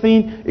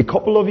something a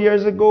couple of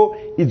years ago,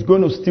 it's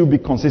going to still be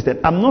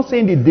consistent. I'm not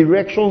saying the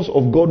directions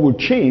of God will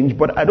change,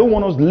 but I don't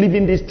want us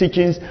living these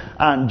teachings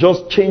and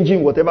just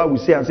changing whatever we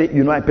say and say,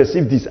 I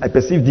perceive this, I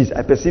perceive this,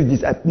 I perceive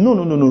this.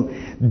 No.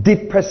 The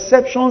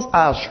perceptions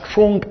are as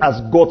strong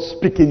as God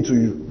speaking to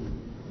you.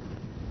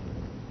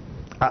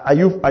 Are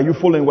you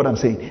following what I'm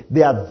saying?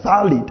 They are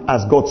valid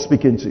as God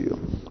speaking to you.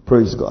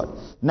 Praise God.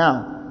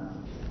 Now,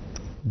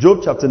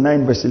 Job chapter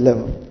 9 verse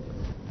 11.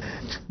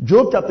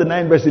 Job chapter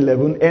 9 verse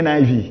 11,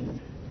 NIV.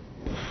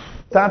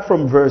 Start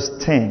from verse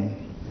 10.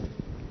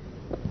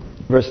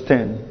 Verse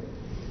 10.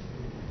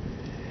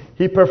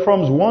 He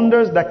performs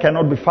wonders that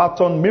cannot be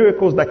fathomed,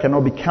 miracles that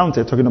cannot be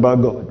counted. Talking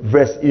about God.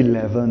 Verse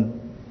 11.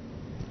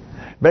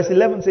 Verse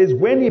 11 says,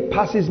 when he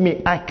passes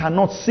me, I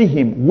cannot see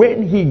him.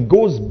 When he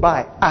goes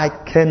by, I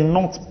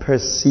cannot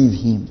perceive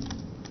him.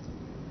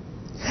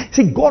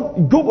 See,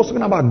 Job was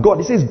talking about God.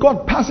 He says,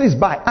 God passes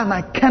by and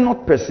I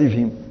cannot perceive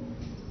him.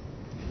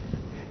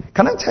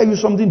 Can I tell you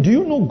something? Do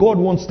you know God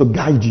wants to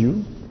guide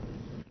you?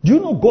 Do you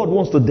know God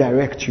wants to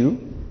direct you?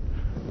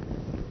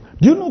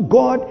 Do you know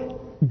God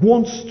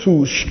wants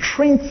to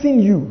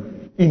strengthen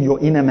you in your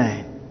inner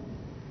man?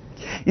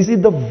 You see,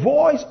 the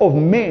voice of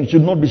men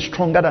should not be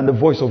stronger than the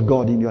voice of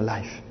God in your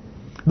life.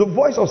 The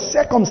voice of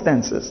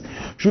circumstances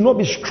should not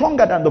be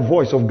stronger than the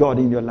voice of God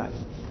in your life.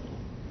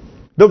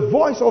 The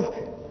voice of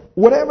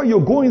whatever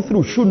you're going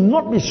through should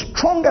not be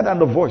stronger than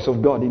the voice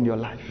of God in your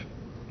life.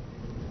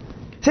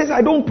 It says,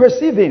 I don't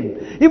perceive him.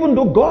 Even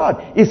though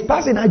God is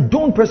passing, I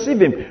don't perceive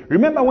him.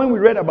 Remember when we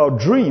read about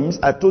dreams,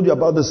 I told you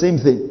about the same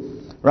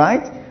thing,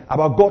 right?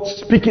 About God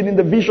speaking in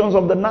the visions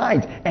of the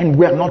night, and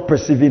we're not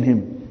perceiving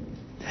him.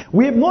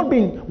 We've not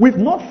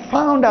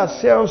found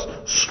ourselves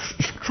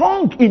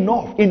strong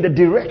enough in the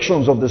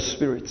directions of the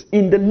Spirit,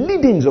 in the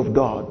leadings of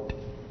God.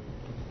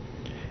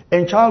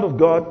 And child of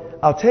God,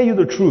 I'll tell you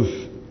the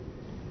truth.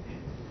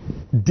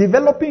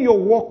 Developing your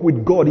walk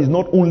with God is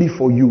not only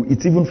for you,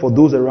 it's even for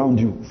those around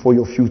you, for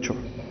your future.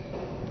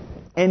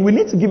 And we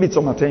need to give it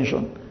some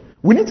attention.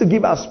 We need to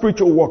give our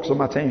spiritual walk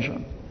some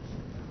attention.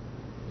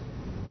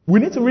 We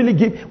need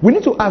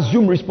to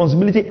assume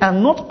responsibility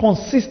and not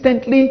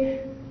consistently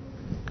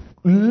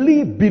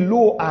live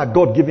below our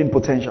God-given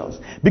potentials.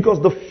 Because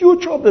the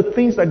future of the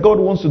things that God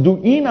wants to do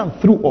in and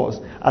through us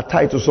are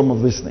tied to some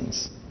of these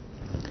things.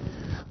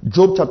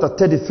 Job chapter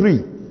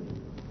 33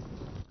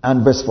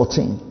 and verse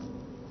 14.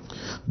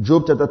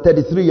 Job chapter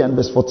 33 and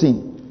verse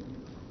 14.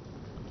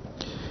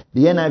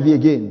 The NIV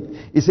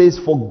again. It says,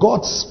 for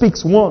God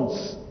speaks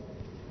once.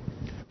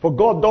 For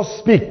God does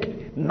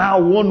speak. Now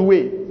one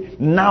way,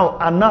 now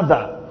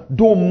another.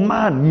 Though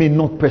man may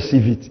not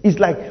perceive it. It's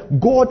like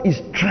God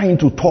is trying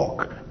to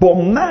talk, but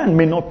man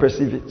may not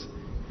perceive it.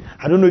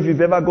 I don't know if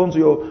you've ever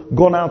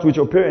gone out with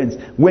your parents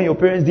when your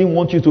parents didn't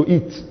want you to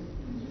eat.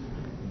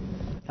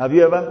 Have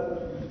you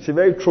ever? It's a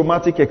very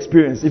traumatic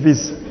experience. If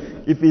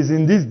it's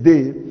in this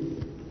day,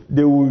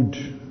 they will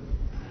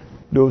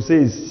say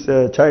it's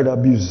child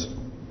abuse.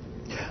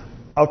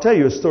 I'll tell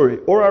you a story.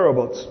 Oral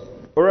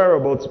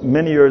Roberts,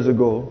 many years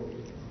ago,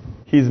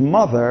 his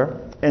mother,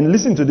 and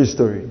listen to this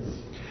story.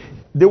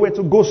 They were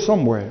to go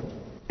somewhere,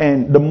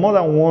 and the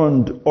mother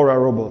warned Oral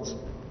Roberts.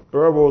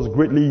 Oral Roberts was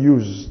greatly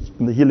used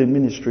in the healing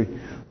ministry.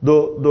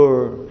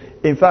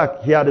 In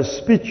fact, he had a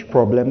speech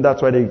problem.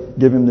 That's why they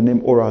gave him the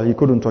name Oral. He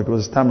couldn't talk. It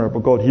was a stammerer,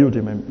 but God healed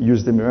him and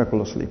used him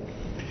miraculously.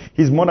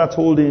 His mother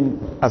told him,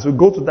 as we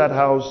go to that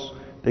house,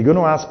 they're going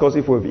to ask us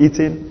if we've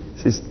eaten.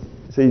 Says,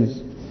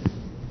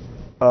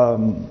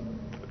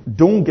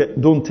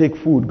 don't take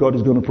food. God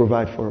is going to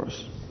provide for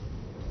us.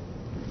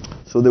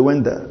 So they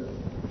went there.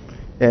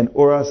 And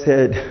Ora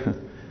said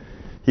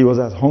he was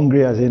as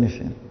hungry as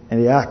anything. And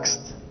he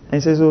asked. And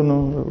he says, oh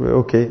no, we're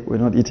okay. We're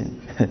not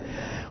eating.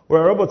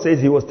 Well, Robert says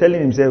he was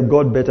telling himself,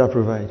 God better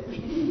provide.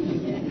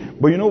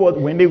 But you know what?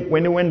 When they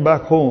went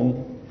back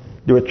home,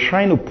 they were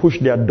trying to push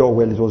their door.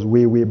 Well, it was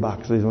way, way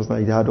back. So it was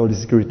like they had all the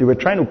security. They were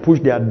trying to push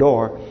their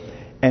door.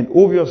 And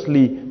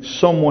obviously,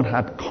 someone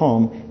had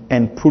come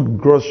and put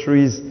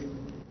groceries,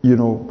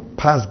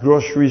 passed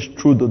groceries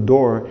through the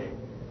door.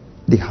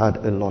 They had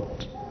a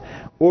lot.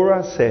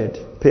 Ora said,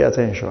 pay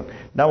attention.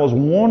 That was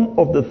one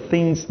of the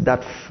things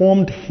that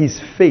formed his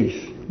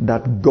faith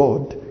that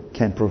God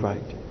can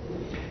provide.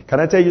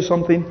 Can I tell you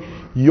something?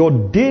 Your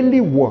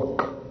daily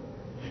work,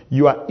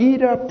 you are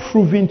either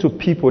proving to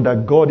people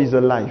that God is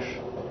alive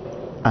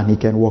and He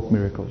can work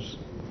miracles.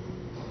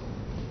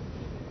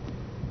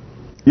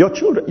 Your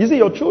children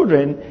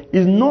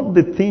is not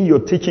the thing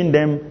you're teaching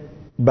them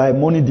by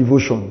morning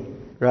devotion,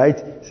 right?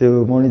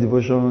 So morning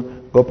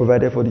devotion, God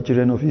provided for the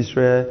children of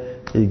Israel.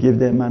 He gave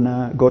them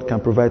manna. God can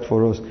provide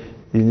for us.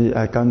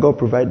 Can God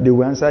provide? They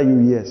will answer you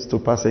yes to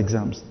pass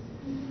exams.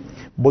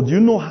 But do you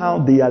know how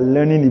they are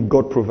learning if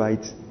God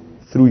provides?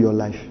 Through your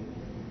life.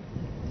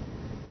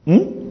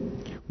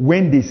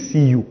 When they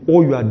see you,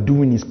 all you are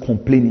doing is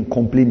complaining.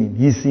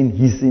 Hissing.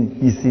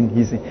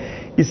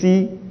 You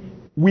see,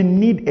 we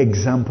need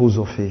examples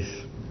of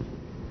faith.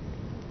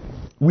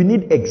 We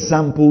need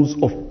examples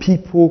of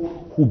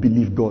people who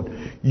believe God.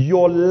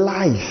 Your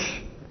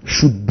life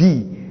should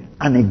be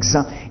an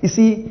example. You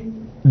see,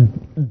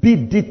 be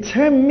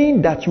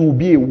determined that you will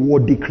be a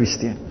worthy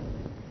Christian.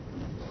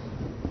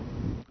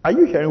 Are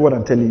you hearing what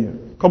I'm telling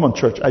you? Come on,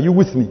 church. Are you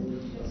with me?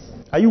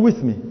 Are you with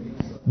me?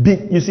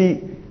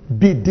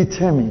 Be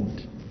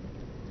determined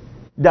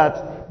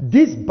that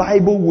this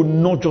Bible will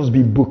not just be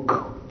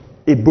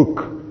a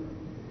book.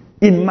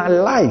 In my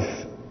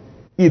life,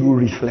 it will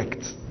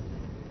reflect.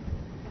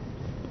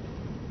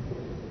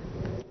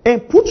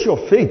 And put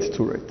your faith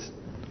to it.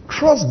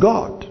 Trust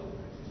God.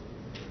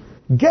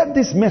 Get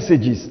these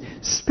messages.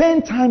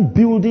 Spend time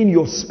building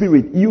your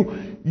spirit.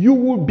 You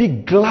will be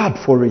glad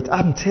for it.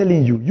 I'm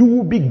telling you.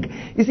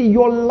 You see,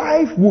 your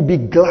life will be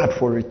glad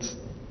for it.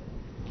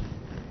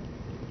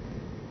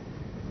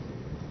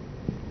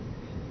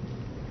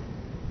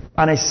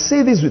 And I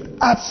say this with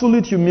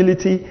absolute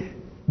humility,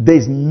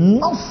 there's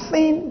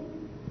nothing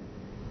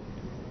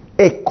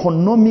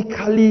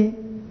economically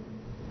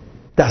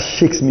that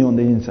shakes me on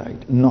the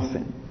inside.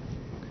 Nothing.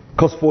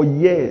 Because for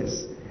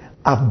years,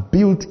 I've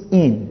built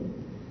in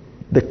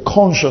the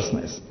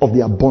consciousness of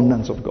the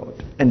abundance of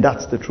God. And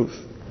that's the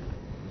truth.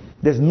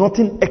 There's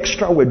nothing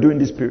extra we're doing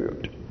this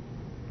period.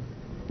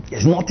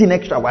 There's nothing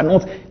extra. We're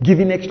not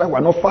giving extra.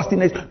 We're not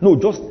fasting extra. No,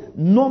 just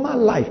normal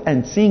life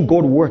and seeing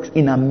God works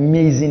in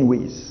amazing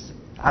ways.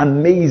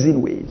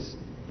 Amazing ways.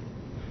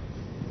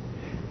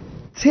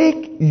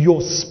 Take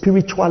your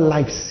spiritual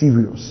life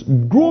serious.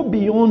 Grow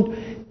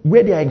beyond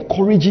where they are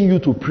encouraging you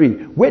to pray.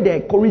 Where they are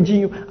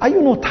encouraging you. Are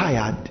you not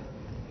tired?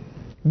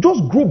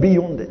 Just grow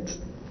beyond it.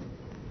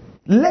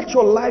 Let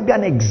your life be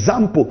an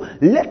example.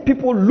 Let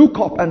people look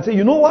up and say,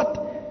 you know what?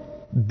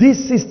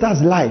 This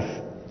sister's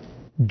life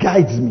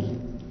guides me.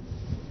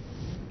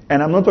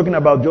 And I'm not talking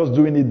about just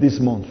doing it this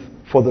month,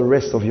 for the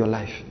rest of your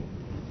life.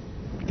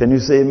 Can you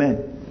say amen?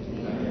 Amen.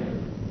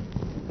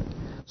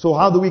 So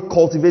how do we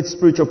cultivate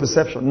spiritual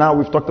perception? Now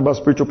we've talked about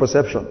spiritual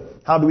perception.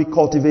 How do we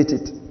cultivate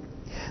it?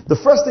 The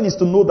first thing is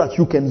to know that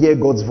you can hear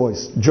God's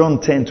voice. John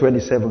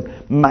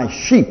 10:27. My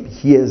sheep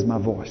hears my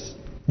voice.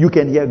 You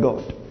can hear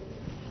God.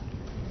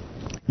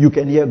 You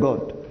can hear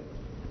God.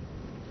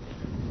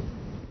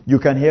 You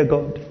can hear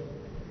God.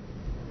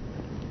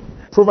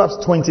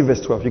 Proverbs 20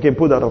 verse 12. You can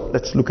put that up.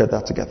 Let's look at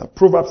that together.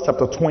 Proverbs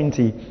chapter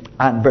 20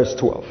 and verse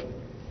 12.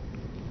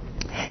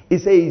 It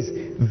says,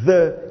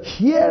 the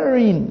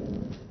hearing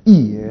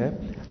ear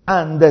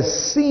and the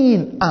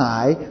seeing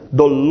eye,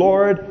 the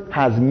Lord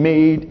has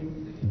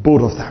made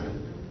both of them.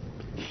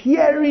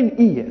 Hearing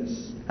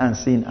ears and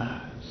seeing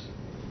eyes.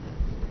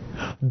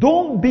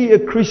 Don't be a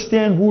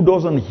Christian who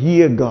doesn't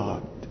hear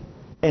God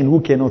and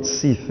who cannot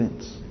see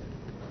things.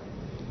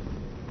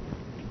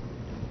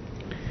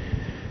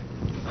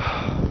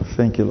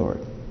 Thank you, Lord.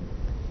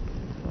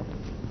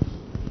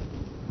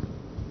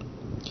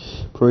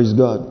 Praise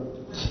God.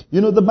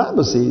 You know, the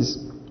Bible says,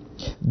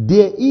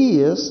 their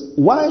ears,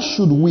 why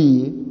should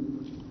we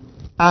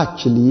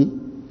actually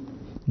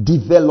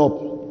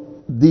develop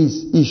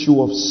this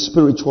issue of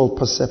spiritual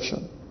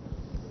perception?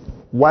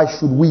 Why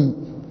should we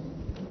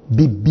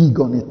be big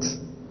on it?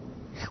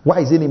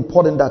 Why is it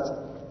important that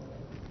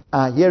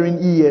our hearing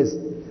ears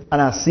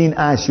and our seeing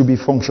eyes should be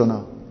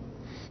functional?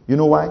 You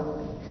know why?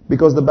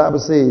 Because the Bible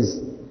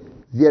says,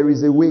 there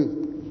is a way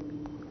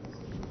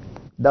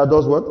that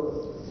does what?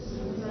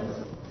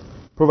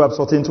 Proverbs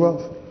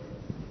 14:12.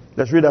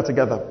 Let's read that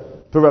together.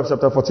 Proverbs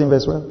chapter 14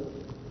 verse 12.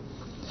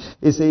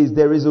 It says,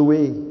 there is a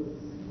way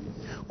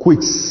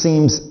which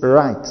seems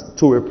right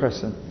to a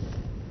person.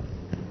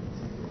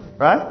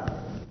 Right?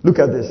 Look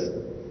at this.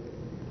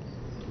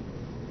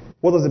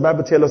 What does the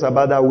Bible tell us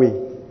about that way?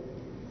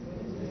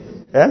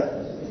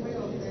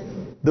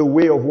 The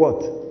way of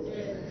what?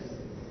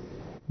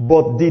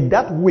 But did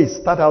that way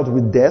start out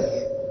with death?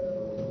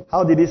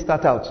 How did it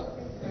start out?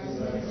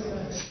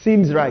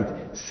 Seems right.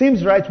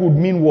 Seems right would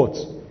mean what?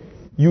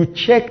 You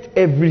checked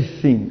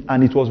everything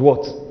and it was what?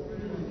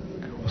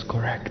 It was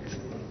correct.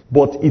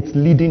 But it's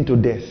leading to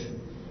death.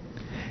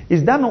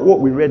 Is that not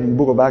what we read in the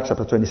book of Acts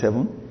chapter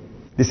 27?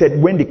 They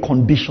said when the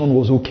condition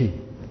was okay.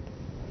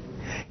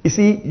 You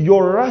see,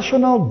 your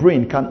rational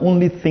brain can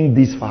only think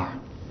this far.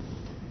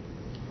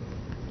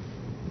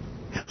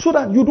 So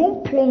that you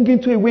don't plunge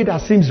into a way that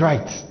seems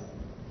right.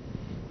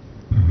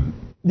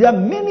 There are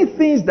many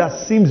things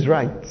that seems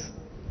right.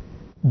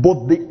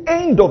 But the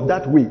end of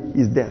that way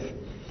is death.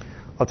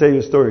 I'll tell you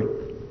a story.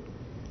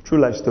 True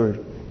life story.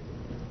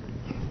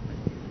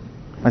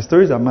 My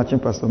stories are matching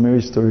Pastor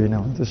Mary's story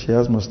now. So she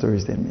has more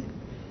stories than me.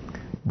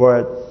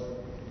 But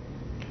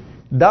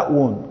that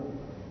one,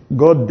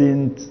 God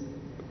didn't.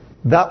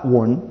 That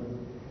one,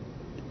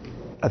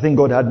 I think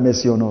God had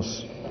mercy on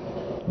us.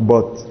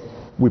 But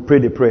we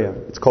prayed a prayer.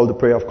 It's called the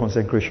prayer of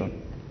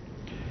consecration.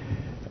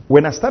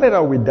 When I started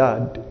out with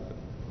Dad,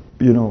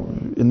 you know,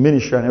 in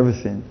ministry and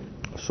everything,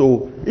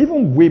 so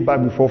even way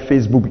back before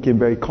Facebook became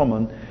very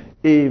common,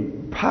 a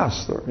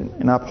pastor,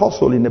 an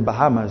apostle in the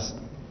Bahamas,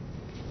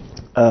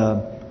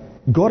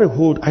 got a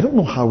hold. I don't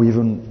know how we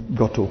even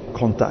got to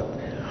contact.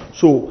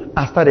 So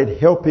I started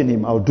helping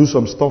him. I'll do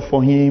some stuff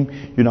for him.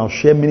 You know, I'll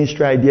share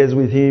ministry ideas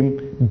with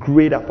him.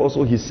 Great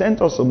apostle. He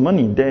sent us some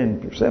money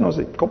then. He sent us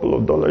a couple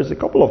of dollars a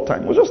couple of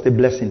times. It was just a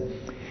blessing.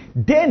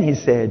 Then he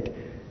said,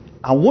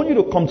 I want you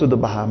to come to the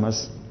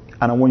Bahamas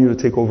and I want you to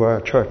take over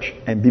our church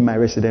and be my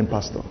resident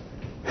pastor.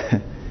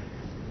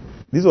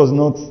 This was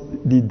not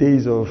the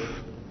days of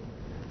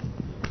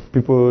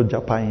people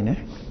Japan,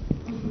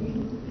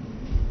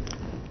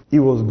 It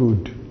was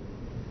good.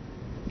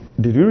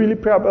 Did we really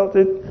pray about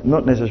it?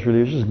 Not necessarily.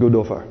 It was just a good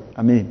offer.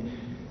 I mean,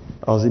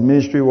 I was in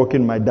ministry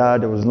working with my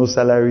dad. There was no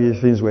salary.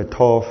 Things were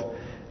tough.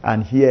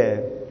 And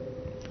here,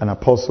 an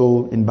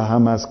apostle in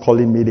Bahamas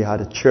calling me. They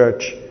had a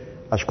church.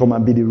 I should come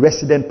and be the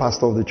resident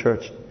pastor of the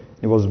church.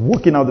 He was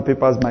working out the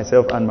papers,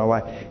 myself and my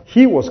wife.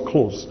 He was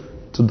close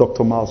to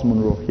Dr. Miles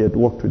Monroe. He had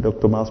worked with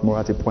Dr. Miles Monroe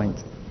at a point.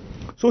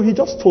 So he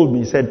just told me,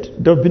 he said,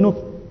 there'll be no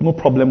no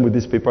problem with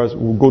these papers.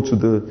 We'll go to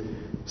the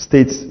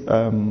States.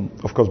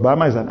 Of course,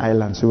 Bahamas is an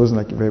island, so it wasn't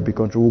like a very big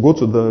country. We'll go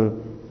to the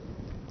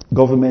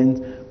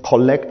government,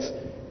 collect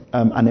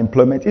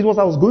unemployment. I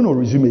was going to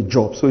resume a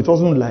job, so it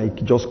wasn't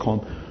like just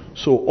come.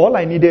 So all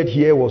I needed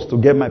here was to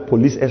get my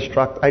police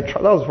extract.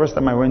 That was the first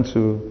time I went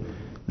to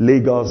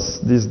Lagos.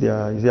 Is it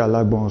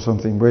Alagbon or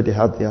something, where they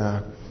had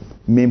their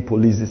main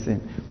police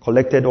thing.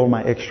 Collected all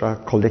my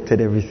extract,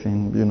 collected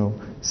everything,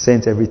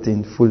 sent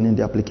everything, full in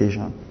the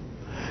application.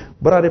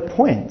 But at a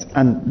point,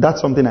 and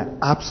that's something I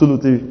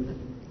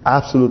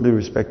absolutely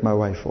respect my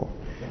wife for.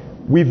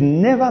 We've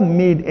never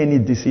made any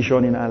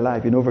decision in our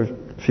life in over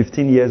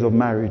 15 years of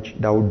marriage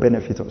that would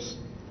benefit us,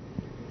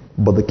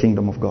 but the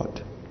kingdom of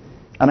God.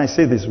 And I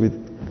say this with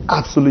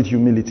absolute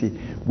humility.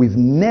 We've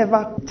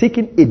never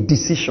taken a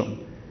decision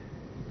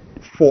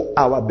for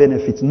our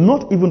benefit,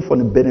 not even for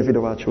the benefit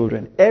of our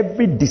children.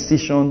 Every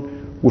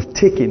decision we've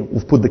taken,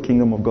 we've put the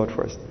kingdom of God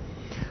first.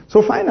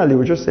 So finally,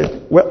 we just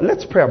said, well,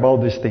 let's pray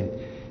about this thing.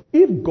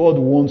 If God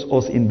wants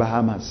us in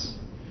Bahamas,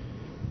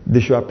 they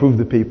should approve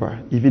the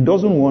paper. If He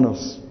doesn't want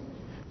us,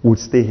 we'll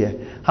stay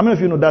here. How many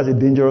of you know that's a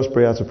dangerous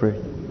prayer to pray?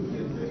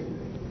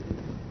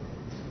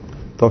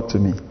 Talk to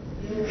me.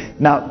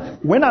 Now,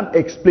 when I'm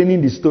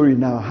explaining the story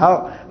now,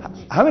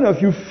 how many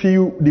of you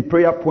feel the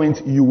prayer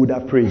point you would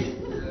have prayed?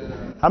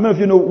 How many of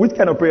you know which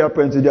kind of prayer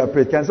point you have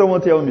prayed? Can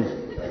someone tell me?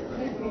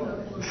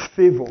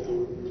 Favor,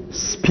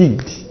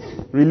 speed,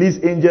 release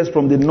angels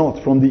from the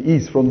north, from the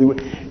east, from the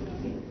west.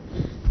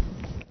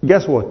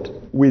 Guess what?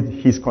 With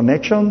his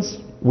connections,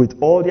 with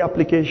all the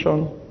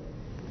application,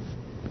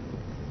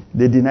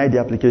 they denied the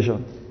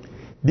application.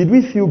 Did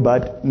we feel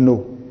bad?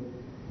 No.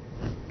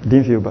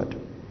 Didn't feel bad.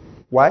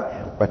 Why?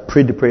 I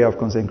prayed the prayer of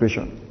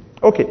consecration.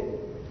 Okay.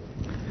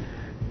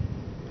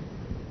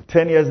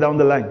 10 years down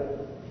the line.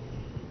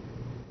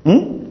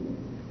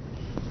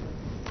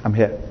 I'm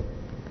here.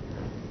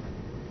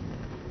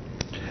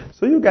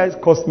 So you guys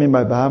cost me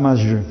my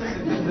Bahamas dream.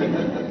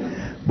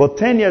 But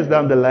 10 years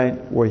down the line,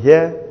 we're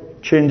here,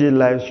 changing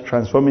lives,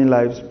 transforming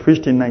lives,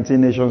 preached in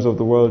 19 nations of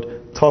the world,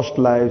 touched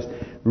lives,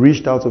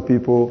 reached out to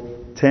people.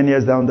 10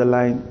 years down the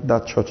line,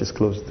 that church is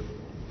closed.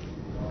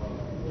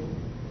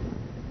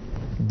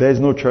 There's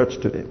no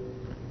church today.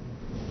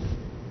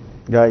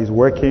 Guy is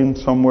working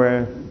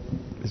somewhere.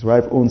 His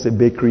wife owns a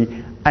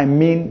bakery. I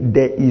mean,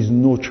 there is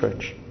no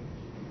church.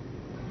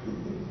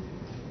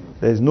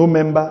 There is no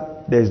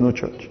member. There is no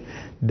church.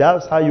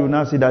 That's how you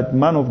now see that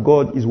man of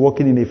God is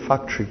working in a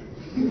factory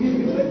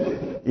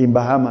in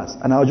Bahamas.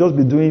 And I'll just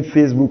be doing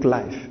Facebook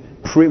Live.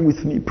 Pray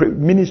with me.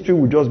 Ministry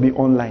will just be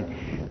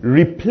online.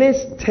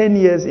 Replace 10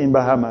 years in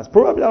Bahamas.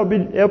 Probably I'll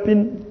be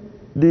helping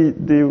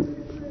the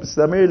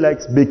Sister Mary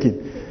likes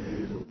baking.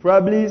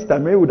 Probably Sister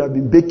Mary would have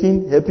been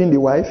baking, helping the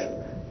wife,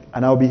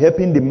 and I'll be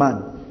helping the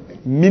man.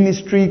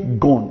 Ministry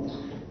gone.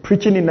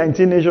 Preaching in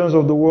 19 nations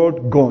of the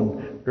world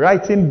gone.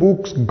 Writing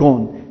books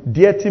gone.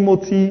 Dear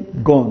Timothy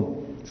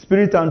gone.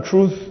 Spirit and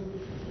truth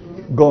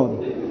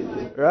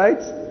gone. Right?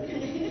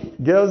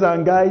 Girls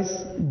and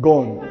guys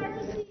gone.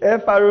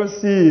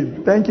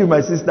 FROC, thank you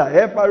my sister.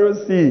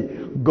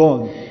 FROC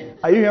gone.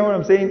 Are you hearing what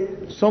I'm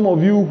saying? Some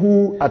of you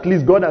who at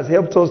least God has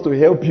helped us to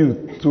help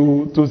you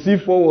to see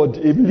forward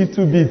a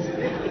little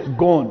bit.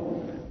 Gone.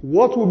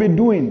 What we'll be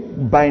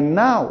doing by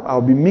now,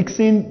 I'll be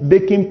mixing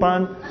baking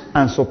pan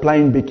and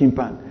supplying baking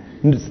pan.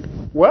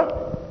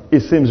 Well,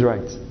 it seems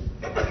right.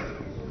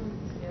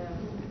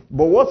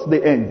 But what's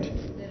the end?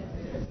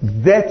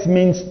 That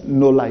means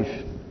no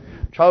life.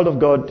 Child of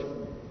God,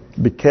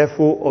 be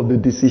careful of the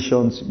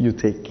decisions you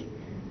take.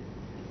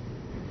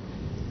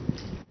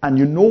 And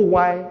you know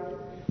why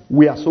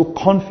we are so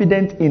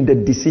confident in the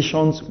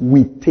decisions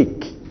we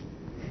take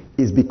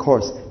is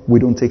because we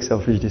don't take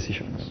selfish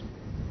decisions.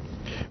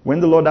 When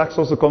the Lord asked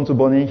us to come to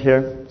Bonnie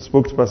here,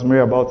 spoke to Pastor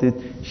Mary about it,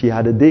 she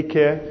had a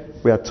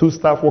daycare. We had 2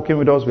 staff working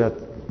with us. We had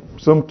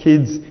some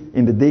kids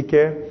in the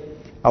daycare.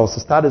 I was to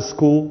start a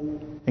school,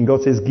 and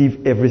God says,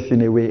 give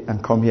everything away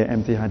and come here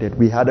empty-handed.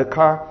 We had a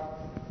car,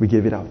 we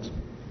gave it out.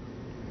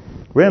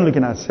 We weren't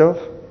looking at ourselves.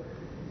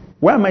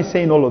 Why am I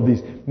saying all of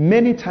this?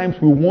 Many times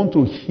we want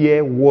to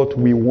hear what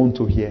we want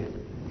to hear.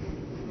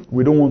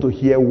 We don't want to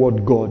hear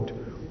what God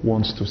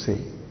wants to say.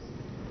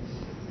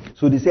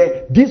 So they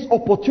say, this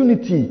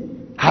opportunity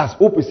has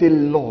hope. We say,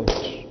 Lord,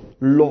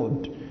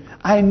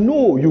 I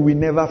know you will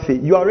never fail.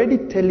 You're already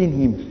telling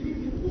him.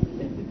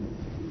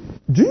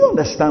 Do you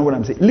understand what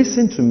I'm saying?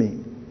 Listen to me.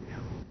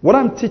 What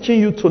I'm teaching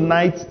you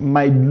tonight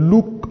might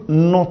look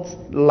not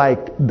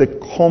like the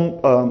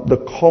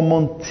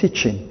common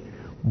teaching,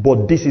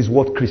 but this is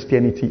what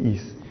Christianity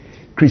is.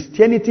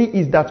 Christianity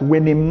is that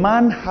when a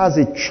man has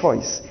a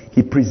choice,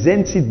 he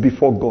presents it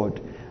before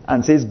God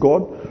and says,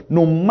 God,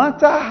 no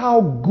matter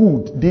how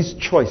good this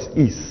choice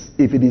is,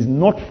 if it is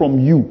not from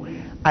you,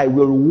 I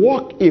will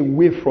walk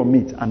away from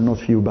it and not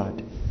feel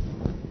bad.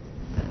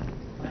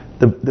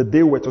 The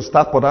day we were to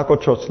start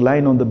Part2 Church,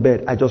 lying on the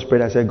bed, I just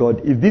prayed. I said,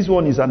 God, if this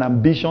one is an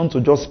ambition to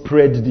just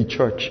spread the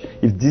church,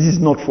 if this is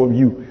not from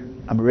you,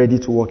 I'm ready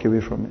to walk away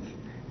from it.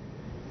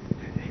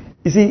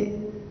 You see,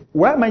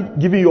 Why am I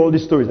giving you all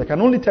these stories? I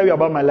can only tell you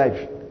about my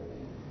life.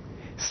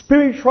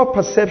 Spiritual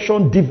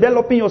perception,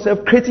 developing yourself,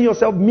 creating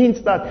yourself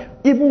means that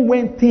even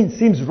when things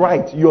seems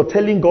right, you're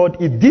telling God,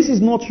 if this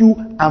is not you,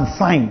 I'm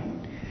fine.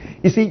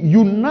 You see,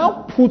 you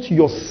now put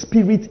your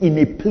spirit in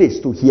a place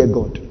to hear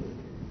God.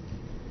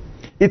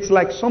 It's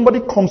like somebody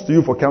comes to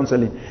you for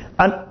counseling.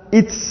 And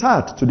it's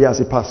sad today as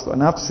a pastor,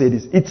 and I have to say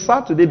this. It's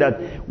sad today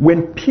that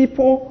when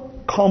people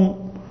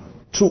come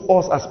to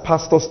us as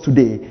pastors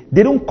today,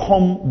 they don't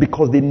come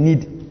because they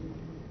need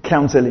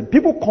counseling.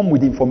 People come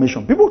with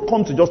information. People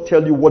come to just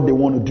tell you what they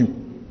want to do.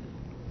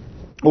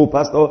 Oh,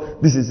 pastor,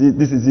 this is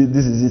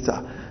it.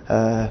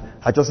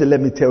 I just say, let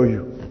me tell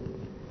you.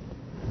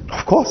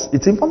 Of course,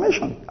 it's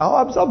information. I'll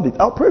absorb it.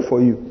 I'll pray for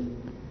you.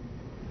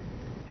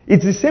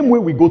 It's the same way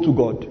we go to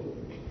God.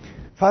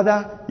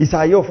 Father, it's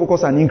our year of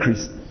focus and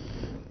increase.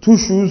 2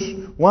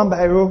 shoes, 1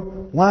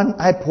 biro, 1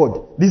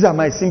 iPod. These are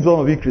my symptoms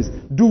of increase.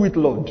 Do it,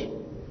 Lord.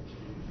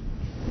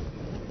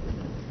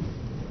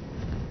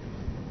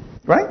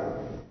 Right?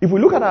 If we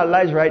look at our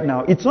lives right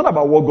now, it's not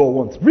about what God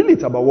wants. Really,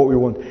 it's about what we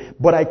want.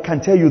 But I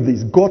can tell you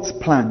this. God's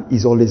plan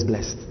is always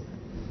blessed.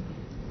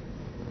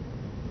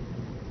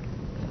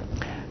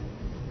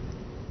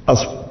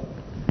 As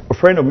a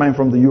friend of mine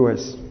from the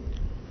US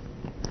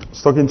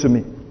was talking to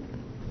me,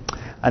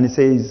 and he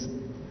says,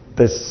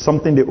 there's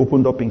something they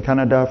opened up in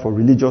Canada for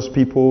religious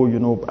people. You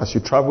know, as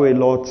you travel a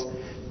lot,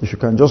 if you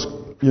can just,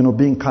 be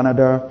in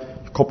Canada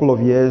a couple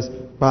of years,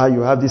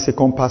 you have this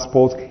second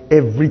passport,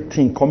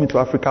 everything coming to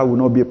Africa will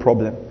not be a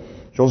problem.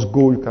 Just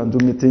go, you can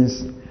do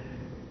meetings.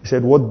 He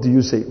said, what do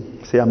you say?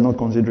 Say, I'm not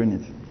considering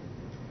it.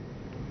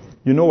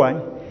 You know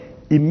why?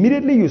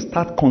 Immediately you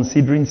start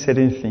considering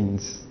certain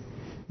things,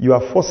 you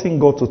are forcing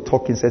God to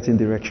talk in certain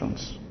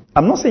directions.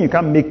 I'm not saying you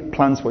can't make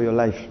plans for your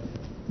life.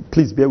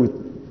 Please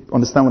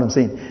understand what I'm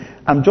saying.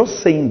 I'm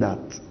just saying that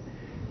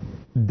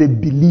the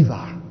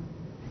believer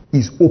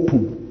is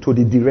open to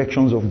the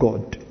directions of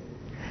God.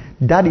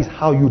 That is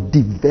how you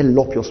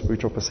develop your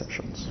spiritual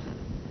perceptions.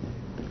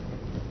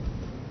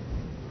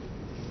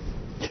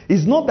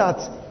 It's not that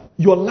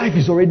your life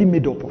is already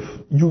made up of.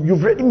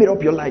 You've already made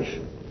up your life.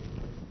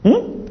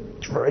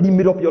 You've already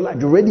made up your life.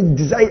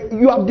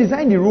 You have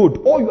designed the road.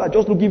 All you are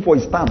just looking for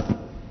is stamp.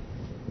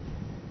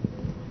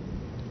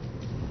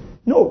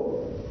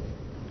 No.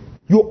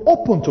 You're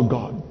open to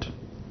God.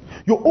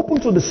 You're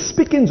open to the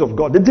speakings of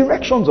God, the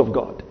directions of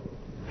God.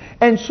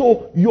 And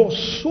so your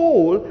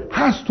soul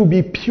has to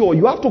be pure.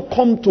 You have to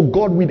come to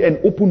God with an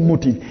open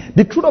motive.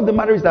 The truth of the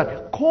matter is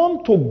that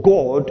come to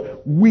God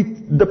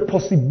with the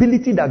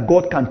possibility that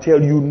God can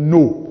tell you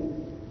no.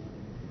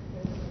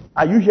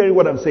 Are you hearing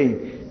what I'm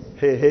saying?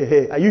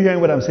 Hey. Are you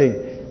hearing what I'm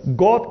saying?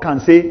 God can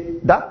say,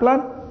 that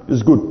plan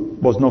is good,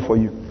 but it's not for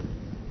you.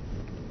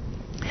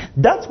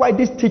 That's why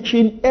this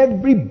teaching,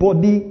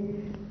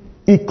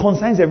 it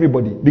concerns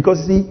everybody.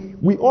 Because see,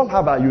 we all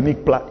have our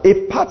unique plan.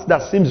 A path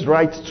that seems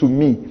right to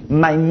me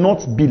might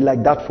not be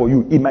like that for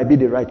you. It might be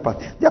the right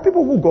path. There are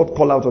people who got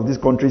called out of this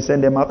country,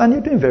 send them out, and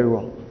you're doing very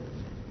well.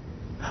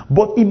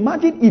 But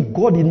imagine if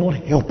God did not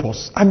help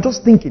us. I'm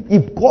just thinking,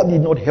 if God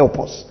did not help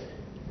us.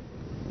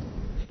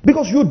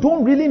 Because you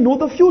don't really know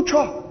the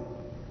future.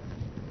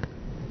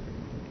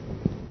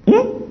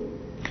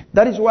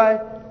 That is why,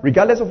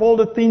 regardless of all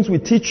the things we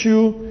teach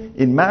you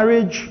in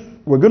marriage,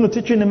 we're going to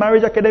teach you in the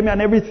marriage academy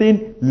and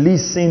everything,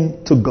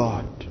 listen to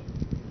God.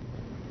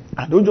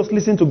 And don't just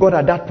listen to God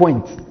at that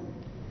point.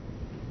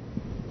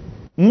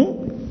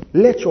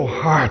 Let your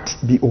heart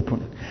be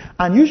open.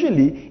 And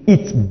usually,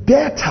 it's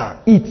better.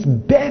 If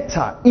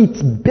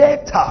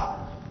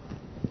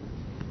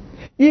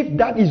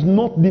that is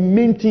not the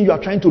main thing you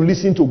are trying to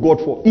listen to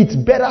God for, it's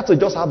better to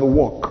just have a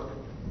walk.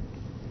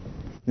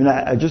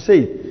 I just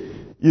say,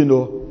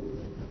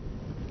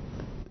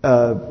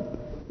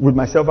 with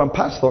myself and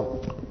pastor,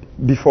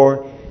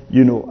 before,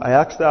 I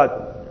asked that,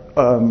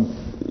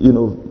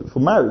 for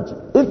marriage.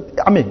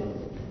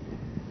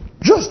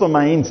 Just on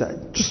my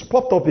inside, just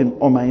popped up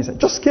on my inside,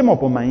 just came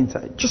up on my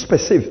inside, just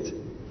perceived.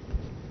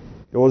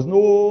 There was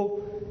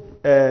no,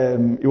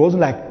 it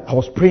wasn't like I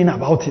was praying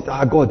about it.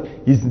 God,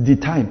 it's the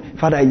time.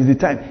 Father, it's the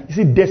time. You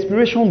see,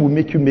 desperation will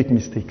make you make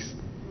mistakes.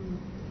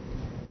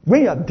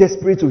 When you are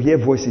desperate to hear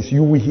voices,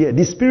 you will hear.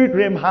 The spirit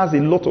realm has a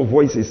lot of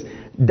voices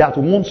that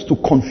wants to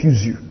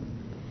confuse you.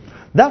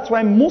 That's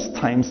why most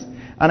times,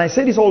 and I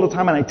say this all the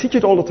time and I teach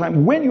it all the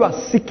time, when you are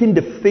seeking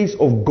the face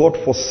of God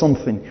for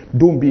something,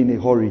 don't be in a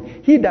hurry.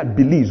 He that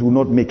believes will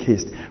not make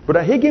haste.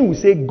 Brother Hagin will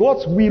say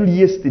God's will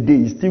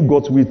yesterday is still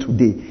God's will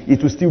today.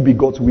 It will still be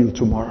God's will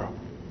tomorrow.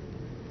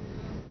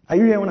 Are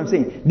you hearing what I'm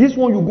saying? This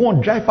one you go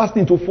on dry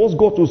fasting to force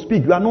God to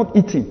speak. You are not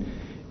eating.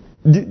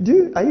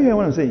 Are you hearing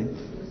what I'm saying?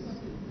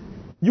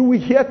 You will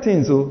hear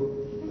things. Are you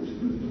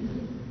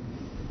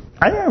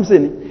hearing what I'm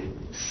saying?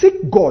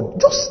 Seek God.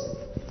 Just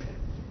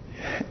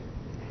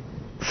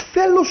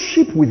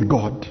fellowship with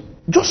God.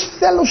 Just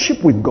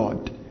fellowship with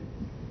God.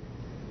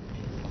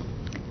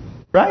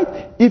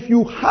 Right? If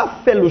you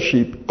have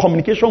fellowship,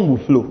 communication will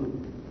flow.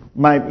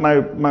 My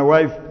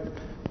wife,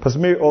 Pastor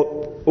Mary,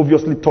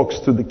 obviously talks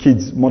to the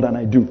kids more than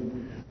I do.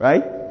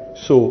 Right?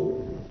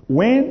 So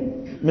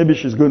when maybe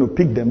she's going to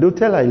pick them, they'll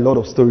tell her a lot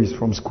of stories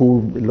from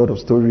school, a lot of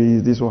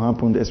stories. This will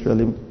happen,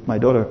 especially my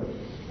daughter.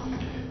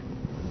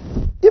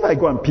 If I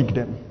go and pick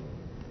them,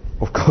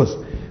 of course,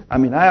 I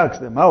ask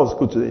them, how was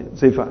school today?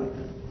 Say fine.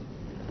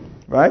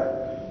 Right?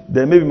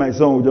 Then maybe my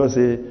son will just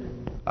say,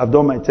 I've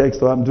done my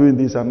text, or I'm doing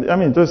this.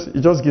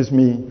 It just gives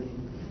me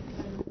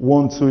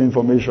 1-2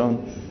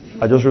 information.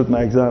 I just wrote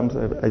my exams.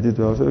 I did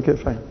well. I said, okay,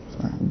 fine.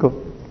 Go.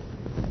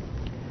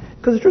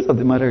 Because the truth of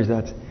the matter is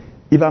that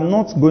if I'm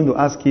not going to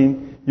ask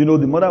him, the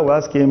mother will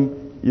ask him,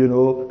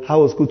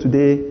 how was school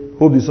today?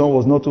 Hope the sun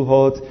was not too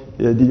hot.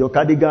 Did your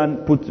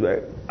cardigan put...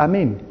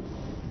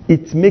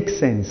 it makes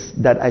sense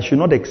that I should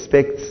not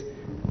expect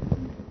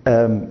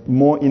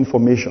more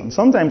information.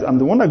 Sometimes I'm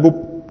the one that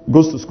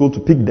goes to school to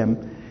pick them.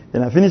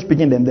 Then I finish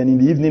picking them. Then in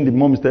the evening, the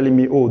mom is telling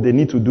me, oh, they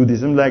need to do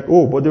this. I'm like,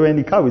 oh, but they were in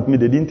the car with me.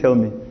 They didn't tell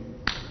me.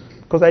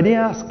 Because I didn't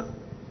ask.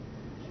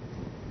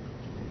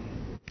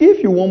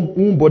 If you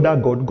won't bother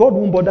God, God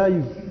won't bother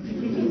you.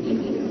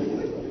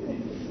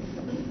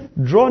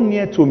 Draw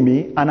near to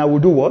me and I will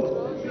do what?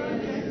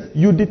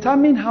 You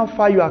determine how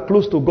far you are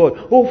close to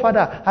God. Oh,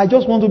 Father, I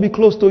just want to be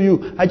close to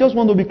you. I just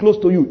want to be close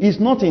to you. It's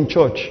not in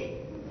church.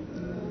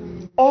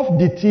 Off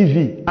the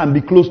TV and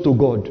be close to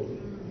God.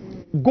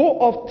 Go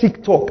off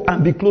TikTok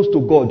and be close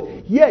to God.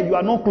 Here you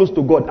are not close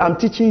to God. I'm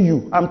teaching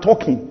you. I'm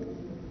talking.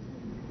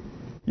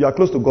 You are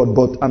close to God,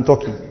 but I'm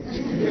talking.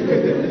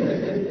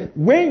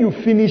 When you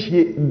finish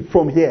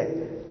from here,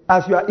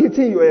 as you are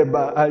eating your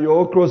eba and your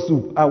okra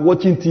soup and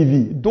watching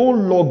TV,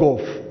 don't log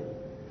off.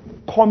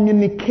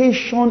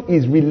 Communication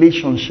is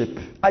relationship.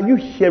 Are you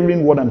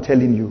hearing what I'm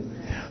telling you?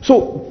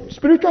 So,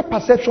 spiritual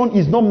perception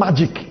is not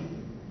magic.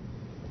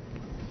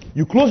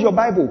 You close your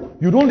Bible,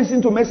 you don't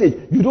listen to a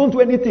message, you don't do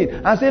anything,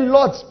 and say,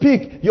 Lord,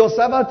 speak, your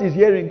servant is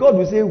hearing. God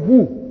will say,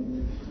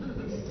 who?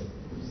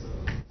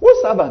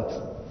 Whose servant?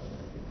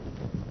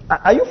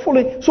 Are you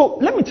following? So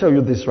let me tell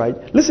you this, right?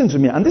 Listen to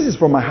me, and this is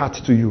from my heart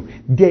to you.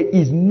 There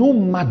is no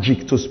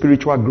magic to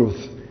spiritual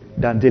growth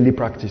than daily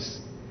practice.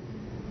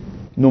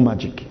 No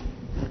magic.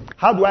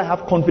 How do I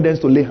have confidence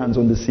to lay hands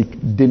on the sick?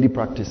 Daily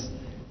practice.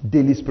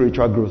 Daily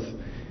spiritual growth.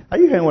 Are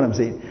you hearing what I'm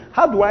saying?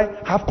 How do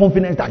I have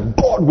confidence that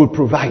God will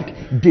provide?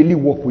 Daily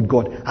walk with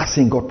God. I've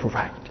seen God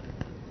provide.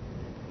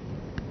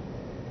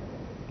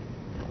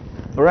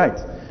 All right.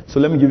 So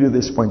let me give you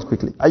this point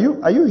quickly. Are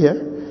you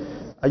here?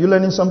 Are you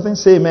learning something?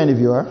 Say amen if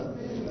you are.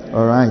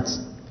 All right.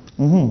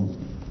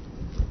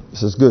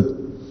 This is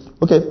good.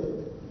 Okay.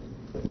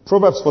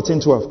 Proverbs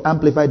 14:12,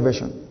 Amplified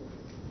Version.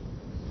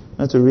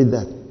 I have to read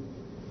that.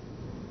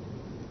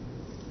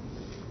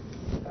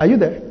 Are you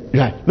there?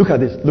 Right. Look at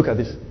this. Look at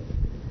this.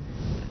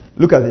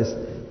 Look at this.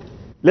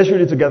 Let's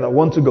read it together.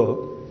 1 to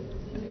go.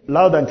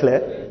 Loud and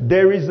clear.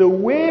 There is a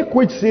way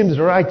which seems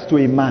right to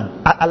a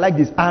man. I like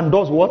this. And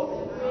does what?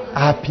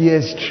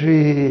 Appears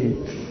straight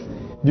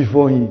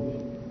before him.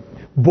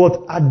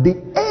 But at the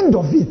end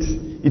of it,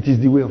 it is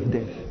the way of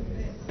death.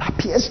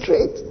 Appears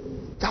straight.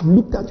 You have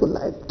looked at your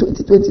life.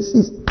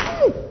 2026.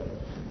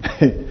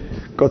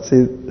 God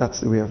says that's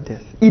the way of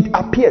death. It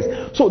appears.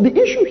 So the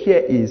issue here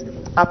is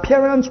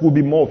appearance will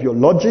be more of your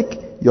logic,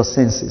 your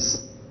senses.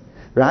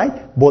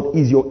 Right? But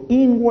it's your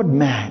inward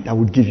man that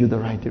would give you the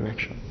right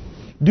direction.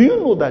 Do you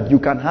know that you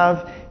can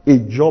have a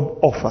job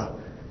offer?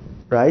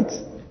 Right?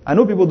 I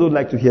know people don't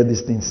like to hear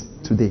these things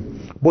today.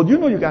 But you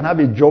know you can have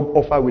a job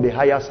offer with a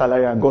higher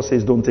salary and God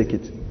says don't take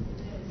it.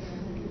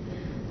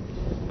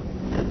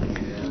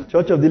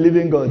 Church of the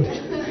Living God.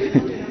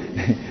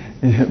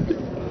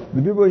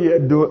 The people here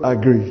don't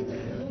agree.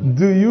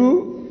 Do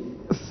you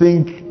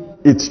think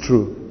it's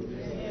true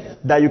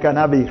that you can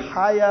have a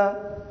higher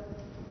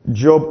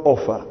job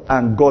offer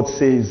and God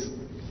says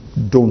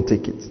don't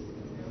take it?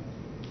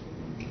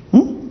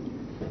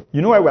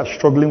 You know why we're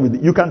struggling with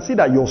it? You can see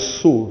that your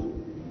soul,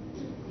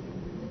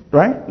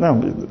 right? Now,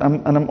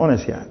 I'm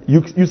honest here.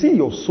 You see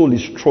your soul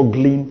is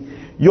struggling.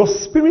 Your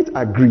spirit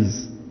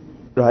agrees,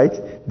 right?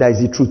 That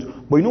is the truth.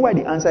 But you know why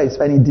the answer is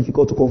finding it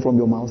difficult to come from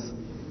your mouth?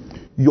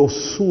 Your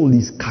soul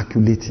is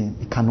calculating.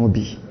 It cannot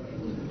be.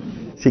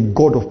 It's a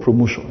God of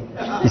promotion.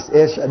 It's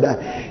El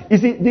Shaddai. You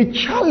see, the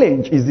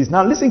challenge is this.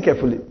 Now listen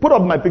carefully. Put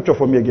up my picture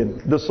for me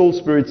again. The soul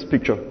spirit's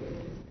picture.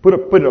 Put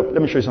it up.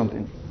 Let me show you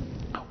something.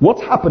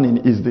 What's happening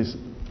is this.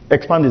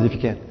 Expand this if you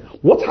can.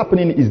 What's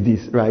happening is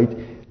this, right?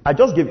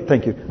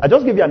 Thank you. I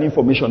just gave you an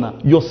information now.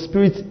 Your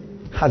spirit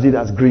has it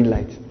as green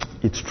light.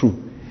 It's true.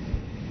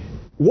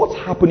 What's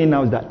happening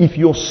now is that if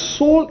your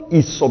soul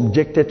is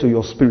subjected to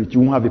your spirit,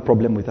 you won't have a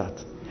problem with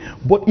that.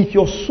 But if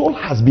your soul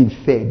has been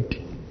fed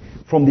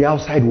from the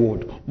outside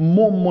world,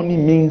 more money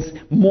means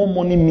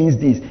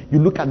this. You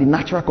look at the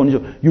natural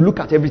condition, you look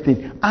at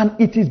everything, and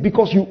it is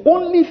because you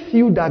only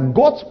feel that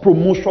God's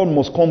promotion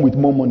must come with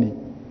more money.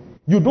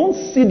 You don't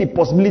see the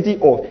possibility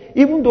of,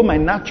 even though my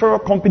natural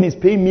company is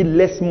paying me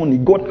less money,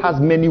 God has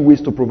many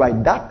ways to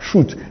provide. That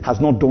truth has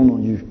not dawned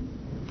on you.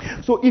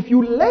 So if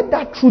you let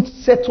that truth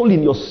settle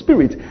in your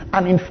spirit,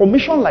 and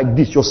information like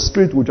this, your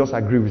spirit will just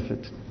agree with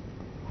it.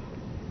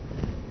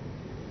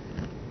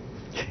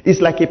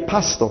 It's like a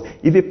pastor.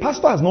 If a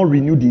pastor has not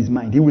renewed his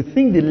mind, he will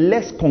think the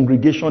less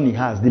congregation he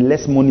has, the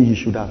less money he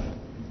should have.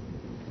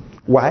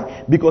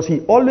 Why? Because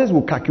he always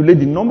will calculate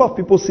the number of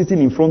people sitting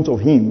in front of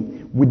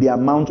him with the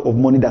amount of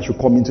money that should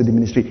come into the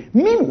ministry.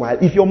 Meanwhile,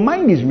 if your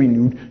mind is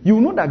renewed, you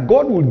will know that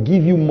God will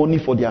give you money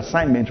for the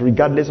assignment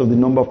regardless of the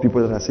number of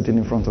people that are sitting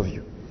in front of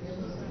you.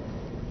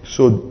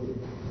 So,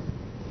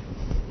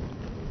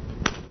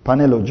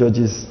 panel of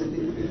judges,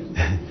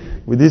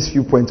 with these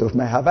few points of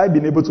mine, have I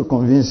been able to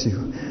convince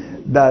you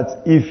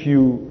that if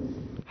you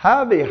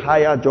have a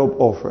higher job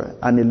offer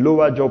and a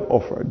lower job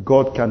offer,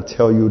 God can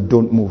tell you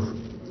don't move?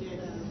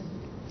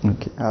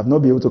 Okay, I have not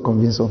been able to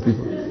convince some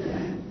people.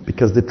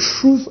 Because the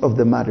truth of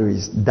the matter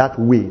is that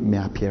way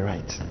may appear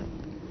right.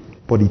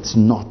 But it's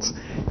not.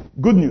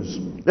 Good news.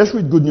 Let's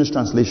read Good News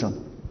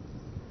translation.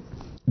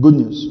 Good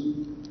news.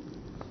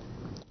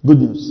 Good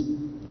news.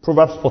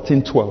 Proverbs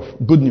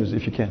 14:12. Good news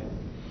if you can.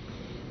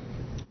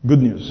 Good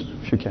news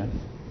if you can.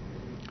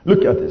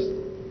 Look at this.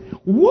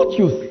 What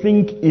you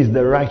think is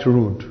the right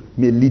road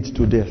may lead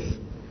to death.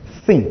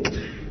 Think.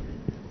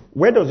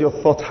 Where does your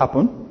thought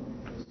happen?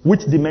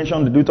 Which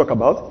dimension did we talk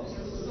about?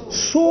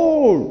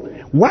 Soul.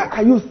 Why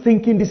are you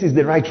thinking this is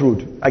the right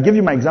road? I gave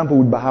you my example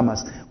with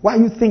Bahamas. Why are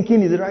you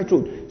thinking it's the right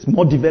road? It's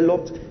more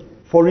developed,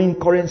 foreign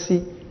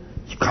currency.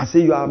 You can say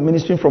you are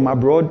ministering from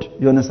abroad.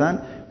 You understand?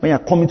 When you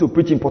are coming to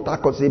preach in Port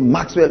Harcourt, say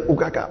Maxwell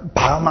Ugaka,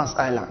 Bahamas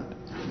Island.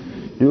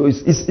 You know,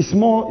 it's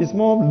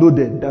more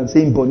loaded than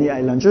saying Bonny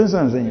Island. You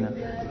understand what I'm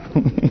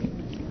saying?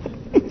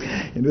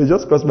 You know, it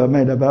just crossed my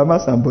mind that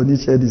Bahamas and Bonny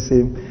share the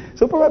same.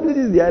 So probably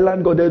this is the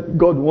island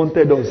God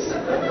wanted us.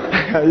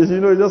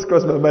 You know, it just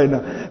crossed my mind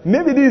now.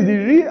 Maybe this is the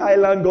real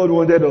island God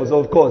wanted us,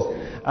 of course.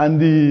 And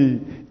the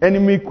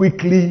enemy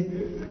quickly...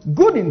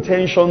 Good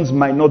intentions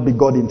might not be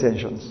God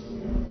intentions.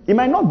 It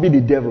might not be the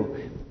devil.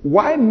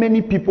 Why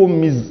many people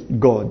miss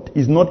God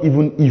is not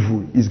even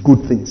evil, it's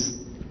good things.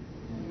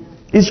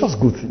 It's just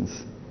good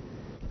things.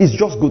 It's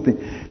just good things.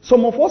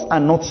 Some of us are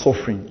not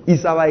suffering.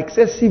 It's our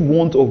excessive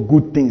want of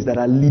good things that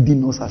are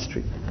leading us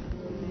astray.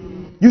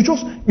 You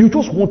just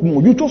want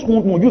more. You just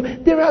want more. You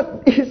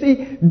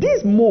see,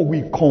 this more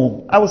will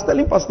come. I was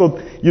telling Pastor,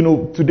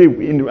 today,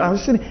 I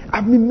was saying,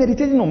 I've been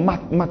meditating on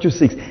Matthew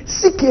 6.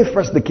 Seek ye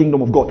first the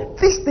kingdom of God.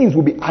 These things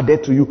will be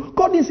added to you.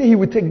 God didn't say He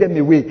will take them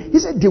away. He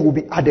said they will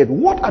be added.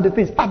 What are the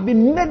things? I've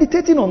been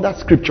meditating on that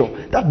scripture.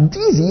 That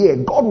this year,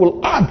 God will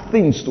add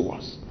things to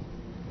us.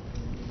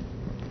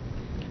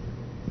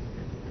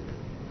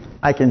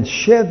 I can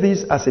share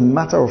this as a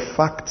matter of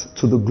fact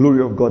to the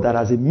glory of God that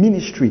as a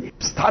ministry,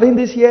 starting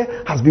this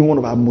year has been one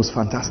of our most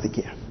fantastic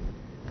years.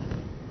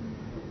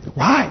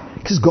 Why?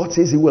 Because God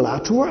says He will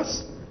add to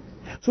us.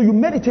 So you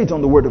meditate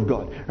on the Word of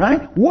God,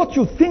 right? What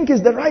you think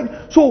is the right.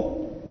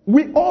 So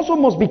we also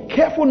must be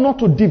careful not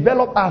to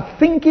develop our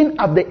thinking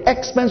at the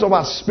expense of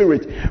our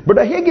spirit.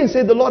 Brother Hagin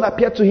said the Lord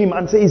appeared to him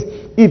and says,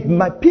 if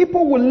my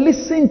people will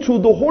listen to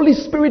the Holy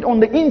Spirit on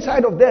the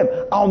inside of them,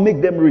 I'll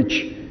make them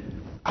rich.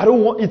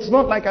 It's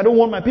not like I don't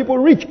want my people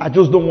rich. I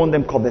just don't want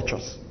them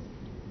covetous.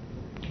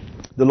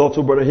 The Lord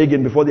told Brother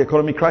Hagin before the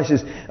economic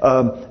crisis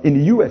in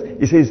the US,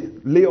 He says,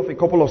 lay off a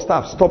couple of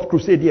staff, stop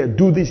crusade here,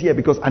 do this here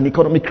because an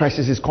economic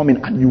crisis is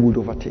coming and you would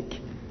overtake.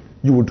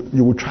 You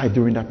would thrive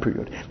during that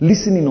period.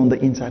 Listening on the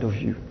inside of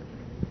you.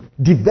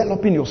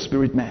 Developing your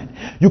spirit, man.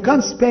 You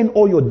can't spend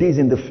all your days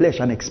in the flesh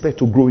and expect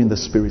to grow in the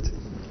spirit.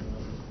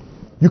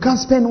 You can't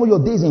spend all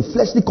your days in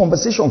fleshly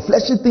conversation,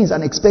 fleshly things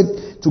and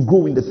expect to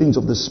grow in the things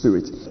of the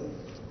spirit.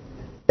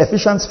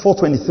 Ephesians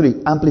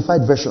 4:23,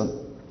 Amplified Version.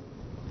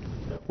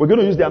 We're going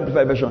to use the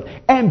Amplified Version.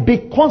 And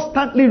be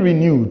constantly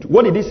renewed.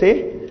 What did He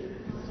say?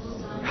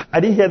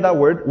 I didn't hear that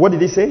word. What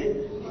did He say?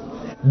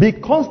 Be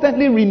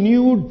constantly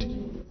renewed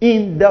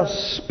in the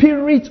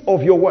spirit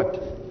of your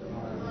what?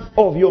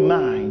 Of your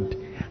mind.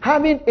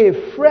 Having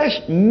a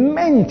fresh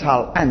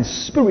mental and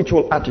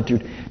spiritual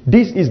attitude.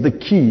 This is the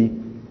key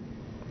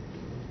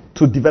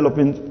to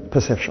developing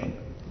perception.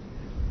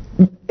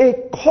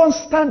 A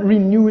constant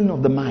renewing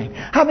of the mind.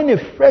 Having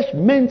a fresh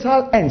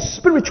mental and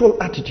spiritual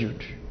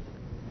attitude.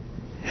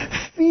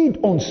 Feed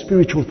on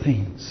spiritual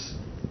things.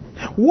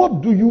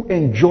 What do you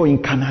enjoy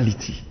in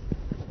carnality?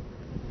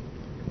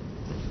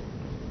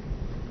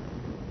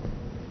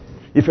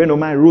 A friend of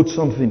mine wrote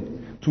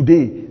something.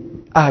 Today,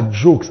 our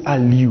jokes are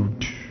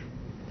lewd.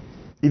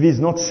 If it's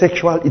not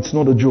sexual, it's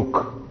not a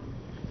joke.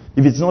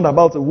 If it's not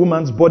about a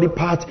woman's body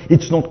part,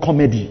 it's not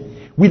comedy.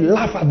 We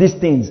laugh at these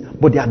things,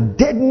 but they are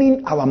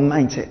deadening our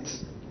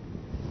mindsets.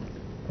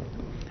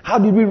 How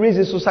did we raise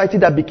a society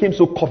that became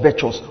so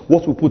covetous?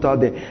 What we put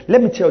out there.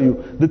 Let me tell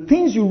you, the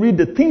things you read,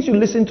 the things you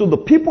listen to, the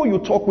people you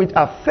talk with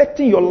are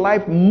affecting your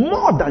life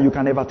more than you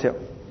can ever tell.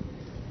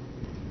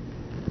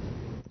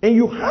 And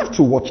you have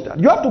to watch that.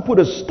 You have to put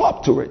a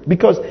stop to it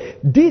because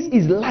this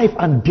is life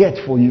and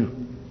death for you.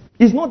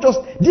 It's not just,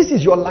 this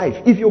is your life.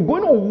 If you're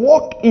going to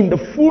walk in the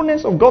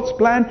fullness of God's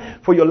plan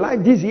for your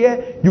life this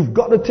year, you've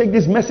got to take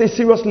this message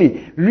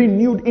seriously.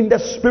 Renewed in the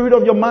spirit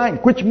of your mind,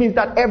 which means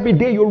that every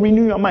day you'll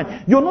renew your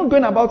mind. You're not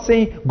going about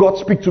saying, God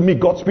speak to me,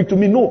 God speak to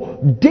me. No,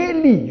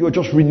 daily you're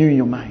just renewing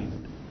your mind.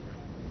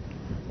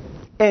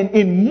 And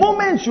in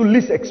moments you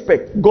least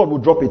expect, God will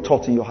drop a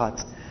thought in your heart.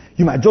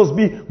 You might just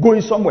be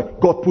going somewhere.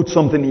 God put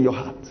something in your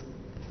heart.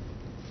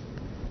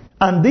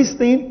 And this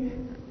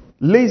thing,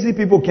 lazy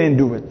people can't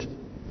do it.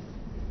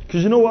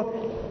 Because you know what?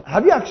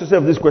 Have you asked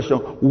yourself this question?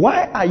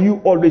 Why are you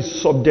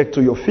always subject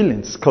to your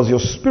feelings? Because your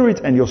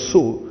spirit and your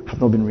soul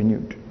have not been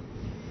renewed.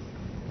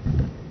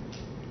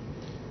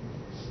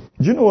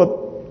 Do you know what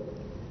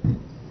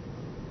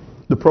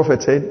the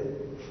prophet said?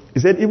 He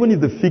said, even if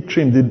the fig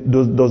tree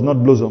does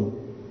not blossom,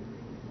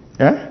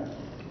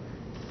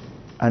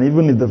 and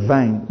even if the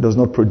vine does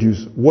not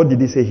produce, what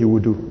did he say he will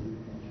do?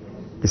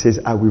 He says,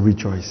 I will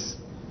rejoice.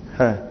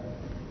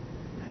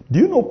 Do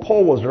you know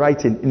Paul was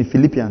writing in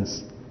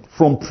Philippians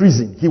from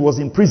prison? He was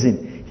in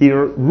prison. He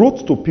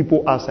wrote to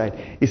people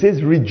outside. He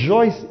says,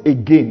 rejoice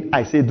again.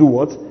 I say, do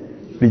what?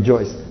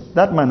 Rejoice.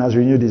 That man has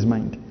renewed his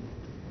mind.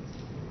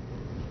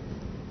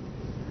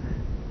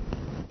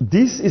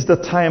 This is the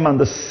time and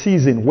the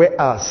season where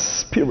our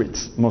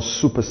spirits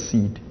must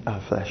supersede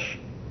our flesh,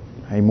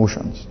 our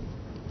emotions.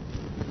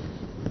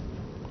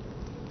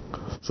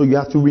 So you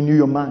have to renew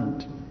your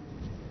mind.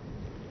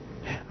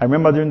 I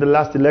remember during the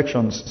last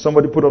elections,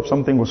 somebody put up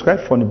something, was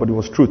quite funny, but it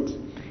was truth.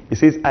 He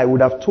says, I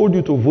would have told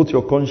you to vote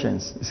your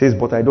conscience. He says,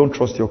 but I don't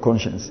trust your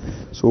conscience.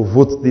 So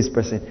vote this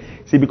person.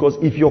 See, because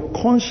if your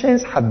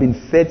conscience had been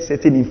fed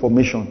certain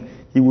information,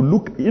 he will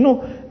look,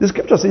 the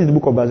scripture says in the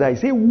book of Isaiah, it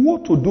says, woe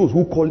to those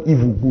who call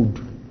evil good.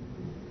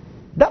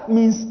 That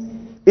means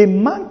a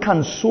man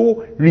can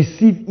so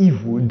receive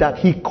evil that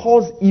he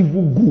calls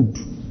evil good.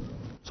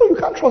 So you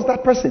can't trust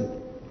that person.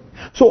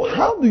 So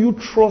how do you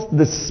trust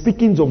the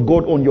speakings of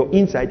God on your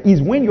inside?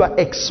 Is when you are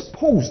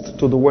exposed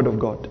to the word of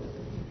God.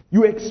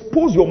 You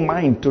expose your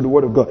mind to the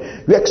word of God.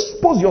 You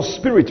expose your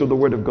spirit to the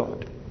word of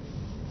God.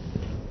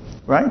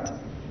 Right?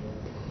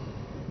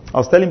 I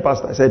was telling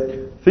Pastor, I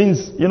said,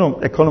 things,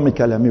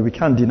 economically, we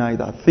can't deny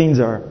that. Things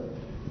are,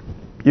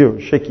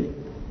 shaky.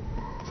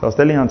 So I was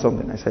telling her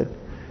something. I said,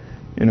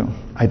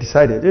 I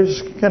decided, I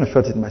just kind of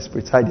felt it in my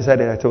spirit. So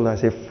I told her, I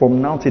said,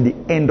 from now till the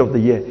end of the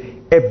year,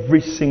 every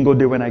single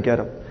day when I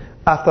get up,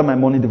 after my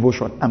morning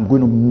devotion, I'm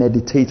going to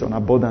meditate on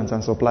abundance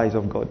and supplies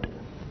of God.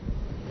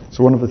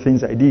 So one of the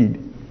things I did,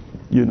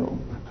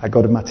 I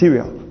got a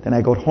material. Then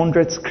I got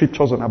 100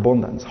 scriptures on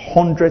abundance,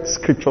 100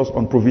 scriptures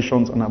on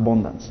provisions on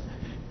abundance.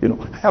 I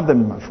have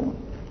them in my phone.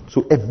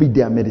 So every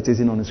day I'm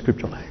meditating on the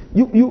scripture.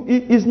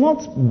 It's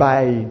not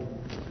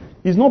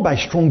by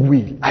strong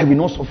will. I will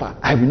not suffer.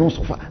 I will not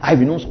suffer. I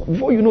will not suffer.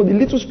 Before you know, the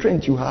little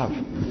strength you have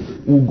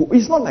will go.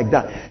 It's not like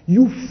that.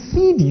 You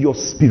feed your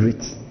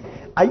spirit.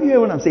 Are you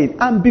hearing what I'm saying?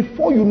 And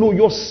before you know,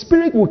 your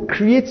spirit will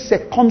create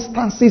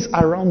circumstances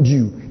around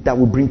you that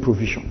will bring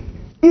provision.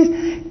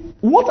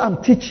 What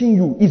I'm teaching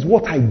you is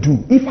what I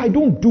do. If I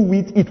don't do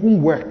it, it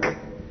won't work.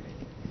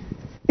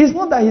 It's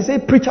not that he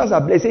said preachers are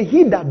blessed. He said,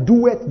 he that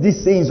doeth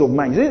these sayings of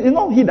mine. It's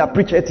not he that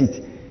preacheth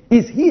it.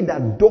 It's he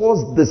that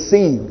does the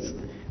sayings,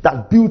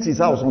 that built his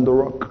house on the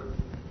rock.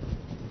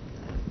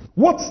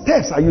 What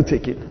steps are you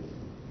taking?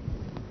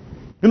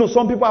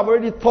 Some people have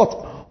already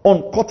thought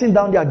on cutting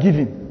down their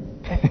giving.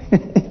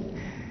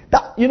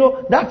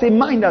 That's a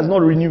mind that's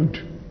not renewed.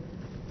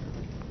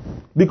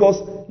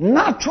 Because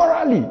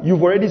naturally,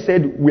 you've already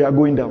said we are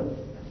going down.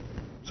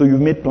 So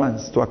you've made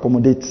plans to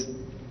accommodate.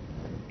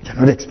 You're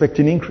not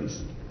expecting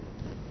increase.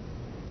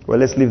 Well,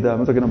 let's leave that. I'm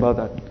not talking about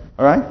that.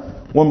 All right?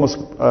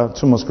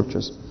 Two more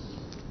scriptures.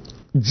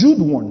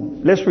 Jude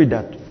 1. Let's read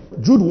that.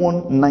 Jude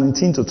 1,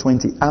 19 to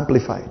 20.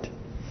 Amplified.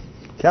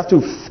 You have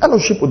to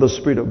fellowship with the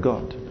Spirit of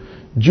God.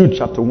 Jude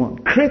chapter 1.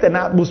 Create an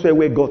atmosphere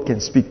where God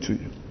can speak to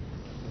you.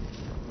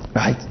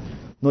 Right?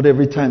 Not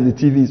every time the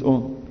TV is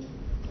on.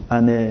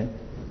 And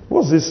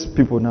what's these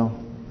people now?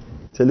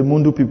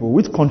 Telemundo people.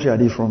 Which country are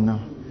they from now?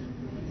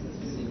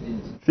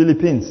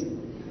 Philippines.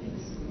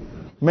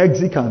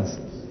 Mexicans.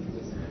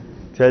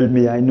 Tell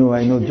me, I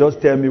know. Just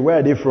tell me, where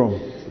are they from?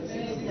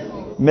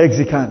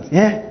 Mexicans.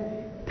 Yeah?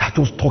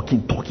 They're just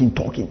talking.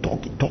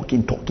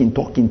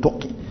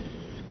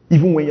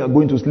 Even when you are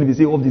going to sleep, you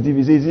say, off the TV.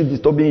 You say, is it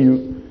disturbing you?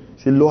 You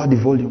say, lower the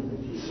volume.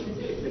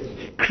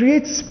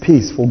 Create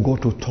space for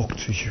God to talk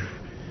to you.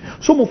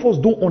 Some of us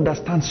don't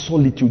understand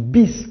solitude.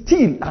 Be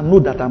still and know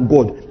that I'm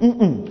God.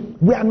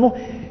 We are not.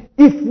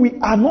 If we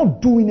are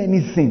not doing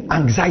anything,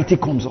 anxiety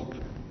comes up.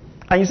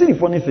 And you see the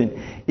funny thing,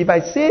 if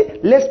I say,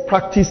 let's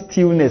practice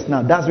stillness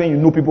now, that's when you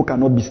know people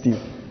cannot be still.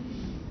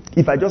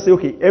 If I just say,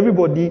 okay,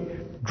 everybody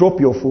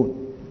drop your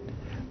phone,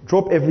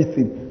 drop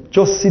everything,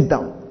 just sit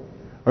down,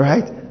 all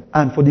right?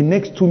 And for the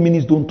next 2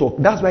 minutes, don't talk.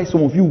 That's why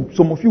some of you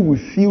will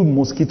feel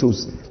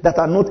mosquitoes that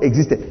are not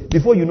existent.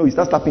 Before you know, you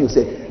start slapping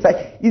yourself.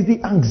 It's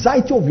the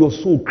anxiety of your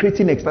soul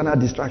creating external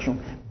distraction.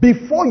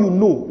 Before you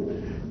know,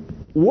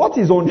 what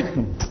is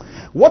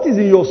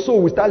in your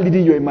soul will start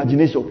leading your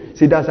imagination.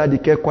 Say, that's how they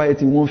kept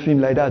quiet in one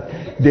film like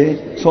that.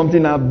 Then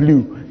something now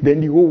blew. Then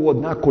the whole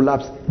world now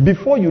collapsed.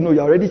 Before you know,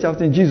 you're already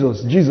shouting,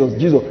 Jesus, Jesus,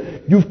 Jesus.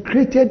 You've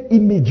created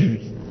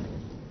imagery.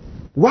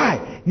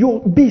 Why?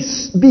 You be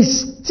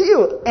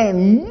still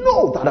and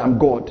know that I'm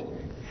God.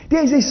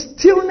 There is a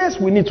stillness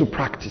we need to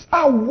practice.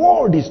 Our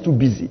world is too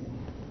busy.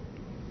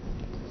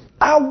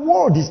 Our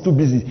world is too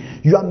busy.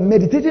 You are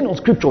meditating on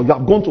scripture. You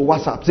have gone to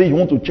WhatsApp, say you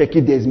want to check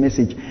if there is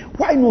message.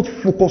 Why not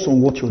focus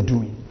on what you're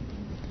doing?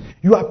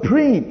 You are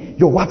praying,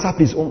 your WhatsApp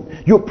is on.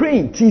 You're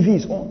praying, TV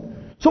is on.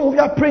 Some of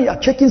you are praying, you are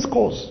checking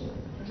scores.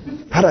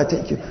 Father, I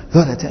thank you.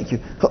 Lord, I thank you.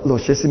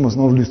 Lord, Chelsea must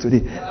not lose today.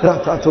 You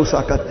have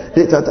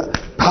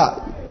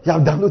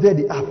downloaded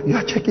the app. You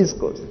are checking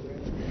scores.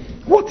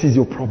 What is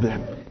your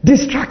problem?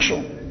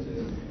 Distraction.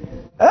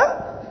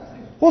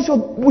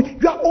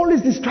 You are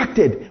always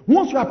distracted.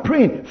 Once you are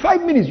praying,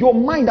 5 minutes, your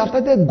mind has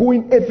started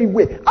going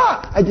everywhere.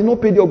 I did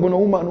not pay the Ogbono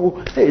woman.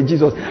 Oh, hey,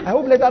 Jesus. I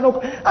hope later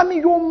not. I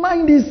mean, your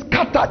mind is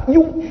scattered.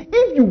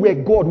 If you were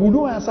God, would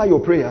you answer your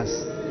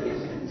prayers?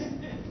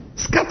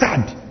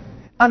 Scattered.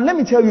 And let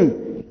me tell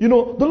you, the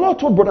Lord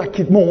told Brother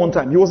Kidmore one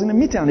time, he was in a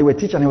meeting and they were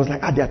teaching, and he was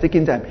like, they are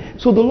taking time.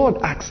 So the Lord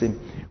asked him,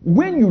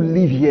 when you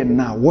leave here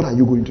now, what are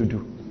you going to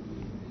do?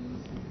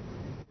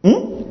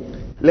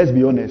 Let's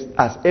be honest,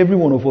 as every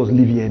one of us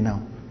live here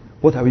now,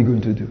 what are we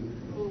going to do?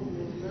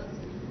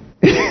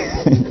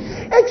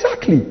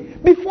 Exactly.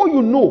 Before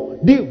you know,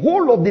 the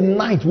whole of the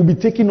night will be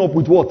taken up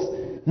with what?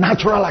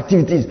 Natural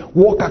activities,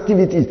 work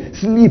activities,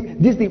 sleep,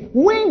 this thing.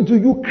 When do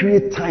you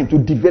create time to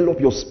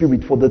develop your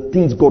spirit for the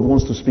things God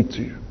wants to speak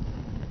to you?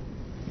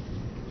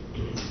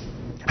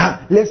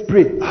 Let's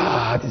pray.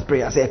 This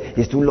prayer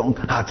is too long.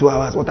 2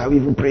 hours. What are we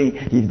even praying?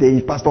 If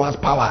the pastor has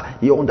power,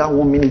 under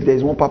 1 minute, there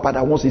is one papa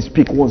that wants to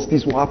speak once.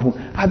 This will happen.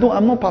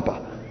 I'm not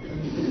papa.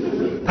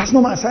 That's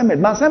not my assignment.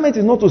 My assignment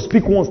is not to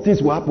speak once.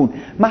 Things will happen.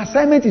 My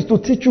assignment is to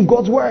teach you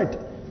God's word.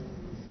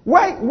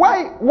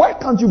 Why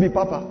can't you be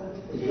papa?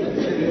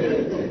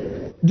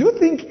 Do you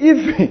think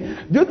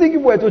if we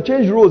were to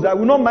change roles, I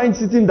will not mind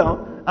sitting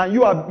down and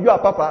you are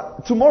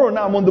papa? Tomorrow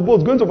now I'm on the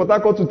boat going to Port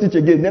Harcourt to teach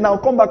again. Then I'll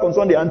come back on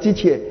Sunday and teach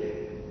here.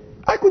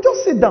 I could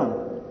just sit down,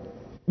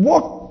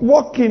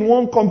 work in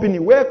one company,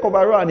 wear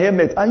coverall and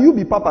helmet, and you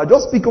be papa.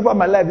 Just speak over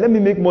my life. Let me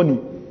make money.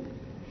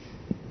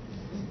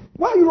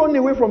 Why are you running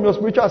away from your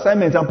spiritual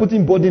assignments and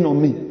putting burden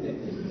on me?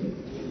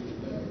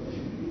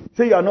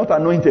 Say you are not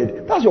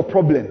anointed. That's your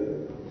problem.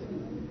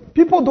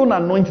 People don't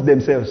anoint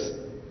themselves.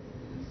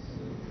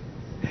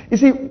 You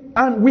see,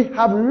 and we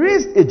have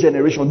raised a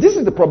generation. This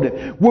is the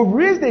problem. We've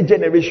raised a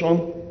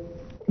generation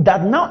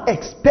that now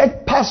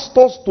expect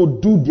pastors to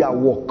do their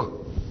work.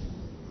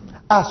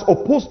 As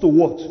opposed to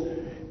what?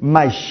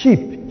 My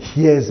sheep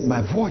hears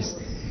my voice.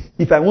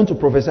 If I want to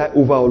prophesy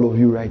over all of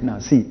you right now,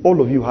 see, all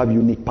of you have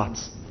unique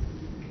parts.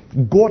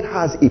 God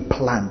has a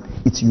plan.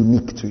 It's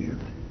unique to you.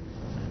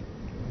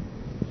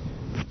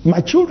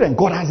 My children,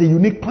 God has a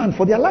unique plan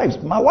for their lives.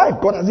 My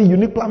wife, God has a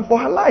unique plan for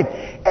her life.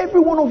 Every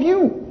one of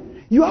you.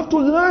 You have to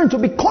learn to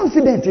be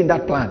confident in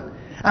that plan.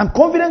 I'm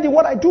confident in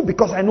what I do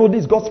because I know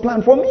this is God's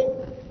plan for me.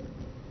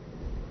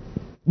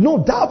 No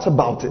doubt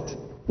about it.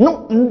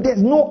 No,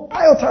 there's no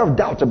iota of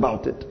doubt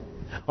about it.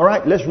 All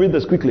right, let's read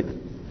this quickly.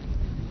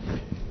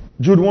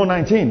 Jude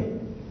 1:19.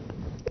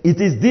 It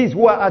is these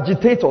who are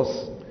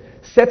agitators,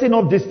 setting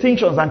up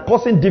distinctions and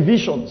causing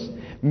divisions,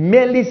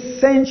 merely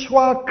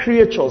sensual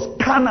creatures,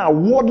 carnal,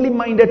 worldly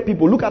minded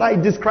people. Look at how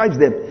it describes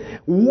them.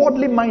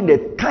 Worldly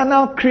minded,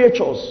 carnal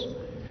creatures,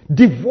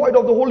 devoid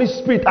of the Holy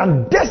Spirit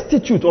and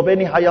destitute of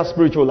any higher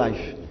spiritual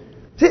life.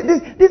 See,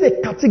 this is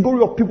a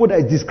category of people that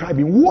is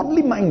describing.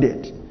 Worldly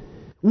minded.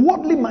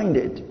 Worldly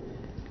minded.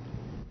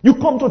 You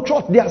come to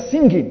church, they are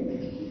singing.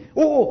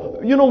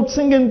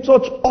 Singing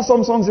such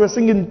awesome songs we are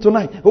singing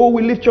tonight.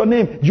 We lift your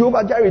name.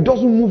 Jehovah Jireh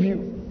doesn't move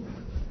you.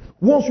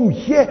 Once you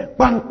hear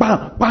bang,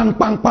 bang, bang,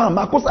 bang, bang,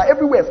 Makosa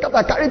everywhere,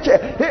 scatter, carry chair,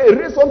 hey,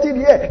 raise something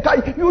here,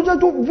 you just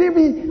do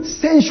very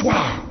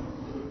sensual.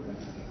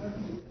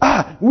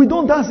 We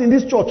don't dance in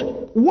this church.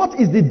 What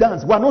is the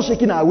dance? We are not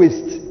shaking our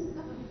waist.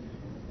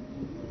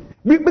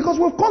 Because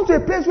we've come to a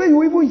place where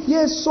you even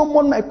hear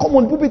someone might come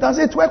on pulpit and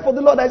say, twerk for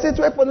the Lord. I say,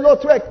 twerk for the Lord,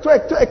 twerk.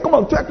 Come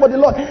on, twerk for the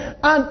Lord.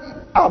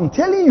 And I'm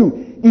telling you,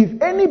 if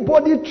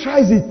anybody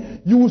tries it,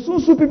 you will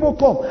soon see people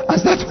come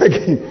and start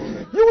twerking.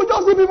 You will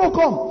just see people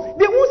come.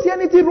 They won't see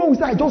anything wrong with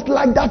that. I just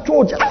like that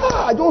church.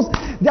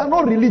 They are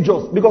not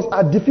religious. Because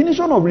our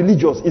definition of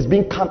religious is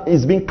being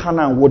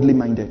carnal and worldly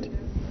minded.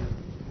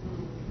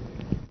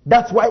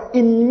 That's why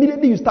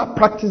immediately you start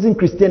practicing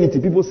Christianity,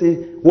 people say,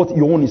 what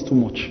you own is too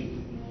much.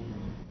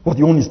 What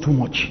you own is too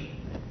much.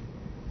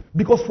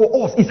 Because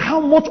for us, it's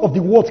how much of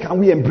the world can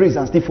we embrace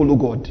and still follow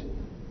God.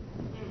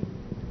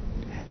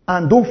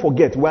 And don't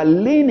forget, we are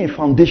laying a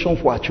foundation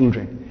for our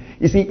children.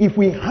 You see, if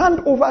we hand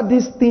over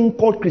this thing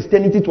called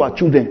Christianity to our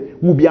children,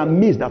 we'll be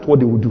amazed at what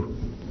they will do.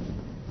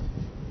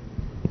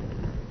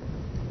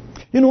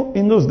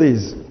 In those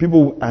days,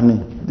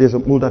 there's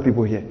some older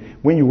people here.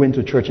 When you went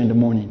to church in the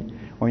morning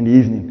or in the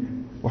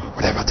evening, or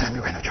whatever time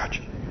you went to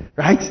church,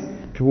 right?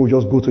 People will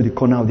just go to the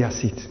corner of their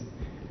seat.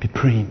 Be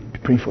praying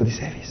for the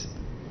service.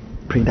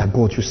 Pray that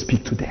God should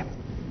speak to them.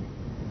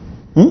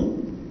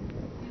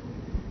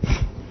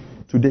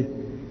 Today.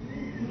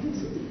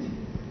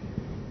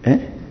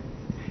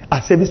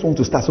 Our service wants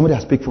to start. Somebody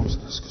has speak from.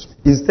 Excuse me.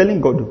 He's telling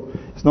God.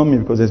 It's not me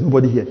because there's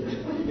nobody here.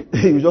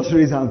 He will just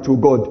raise hand to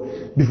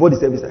God before the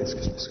service.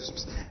 Excuse me.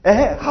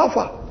 How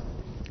far?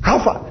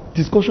 How far?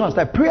 Discussion has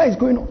started. Prayer is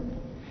going on.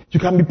 You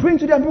can be praying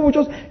today and people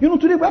just,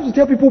 today we have to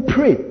tell people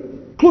pray.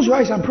 Close your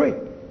eyes and pray.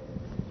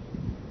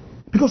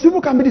 Because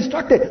people can be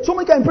distracted.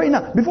 Somebody can pray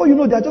now. Before you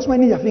know, they are just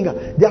minding their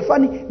finger. They are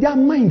funny. Their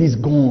mind is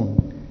gone.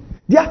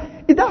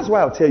 That's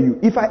why I'll tell you.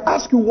 If I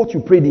ask you what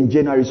you prayed in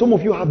January, some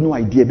of you have no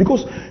idea.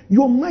 Because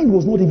your mind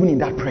was not even in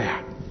that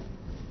prayer.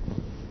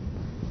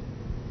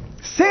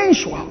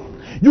 Sensual.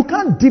 You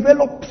can't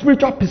develop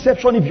spiritual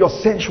perception if you're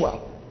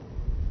sensual.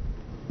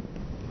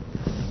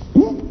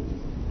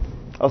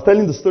 I was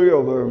telling the story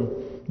of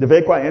the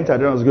vehicle I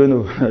entered and I was going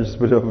to I just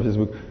put it on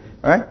Facebook.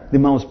 Alright? The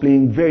man was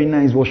playing very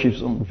nice worship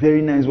song.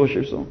 Very nice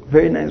worship song.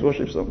 Very nice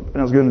worship song. When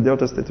I was going to the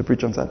Delta State to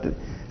preach on Saturday.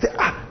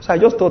 So I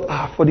just thought,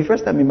 for the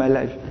first time in my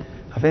life,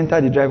 I've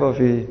entered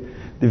the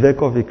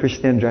vehicle of a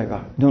Christian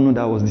driver. Don't know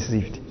that I was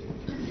deceived.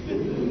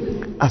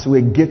 As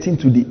we're getting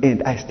to the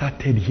end, I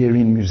started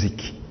hearing music.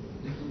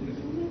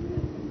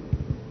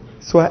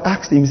 So I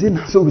asked him, he said,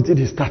 so we did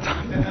the starter.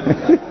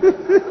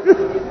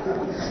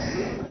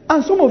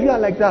 And some of you are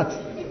like that.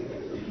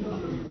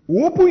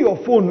 Open your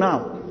phone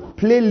now.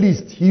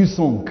 Playlist,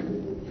 Hillsong.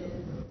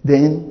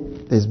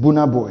 Then there's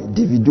Burna Boy,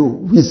 Davido,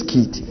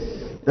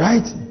 Wizkid.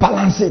 Right?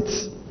 Balance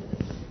it.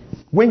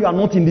 When you are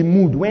not in the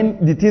mood,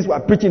 when the things we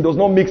are preaching does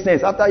not make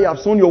sense, after you have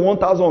sown your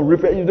 1,000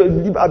 repair, you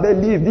don't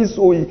believe this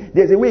soul.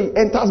 There's a way it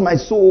enters my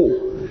soul.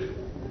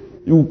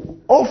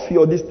 You off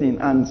your this thing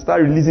and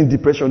start releasing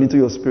depression into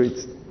your spirit.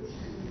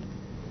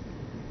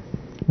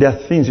 There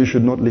are things you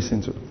should not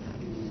listen to.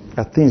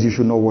 There are things you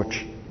should not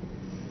watch.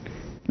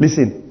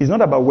 Listen, it's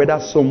not about whether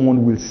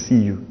someone will see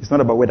you. It's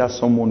not about whether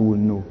someone will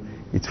know.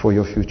 It's for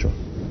your future.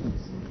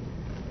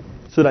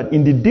 So that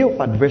in the day of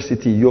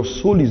adversity, your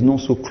soul is not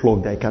so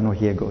clogged that it cannot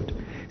hear God.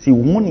 See,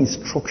 one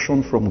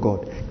instruction from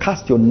God,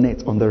 cast your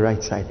net on the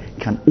right side,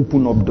 can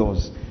open up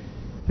doors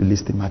you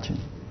least imagine.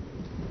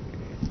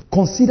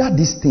 Consider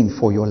this thing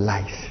for your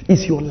life.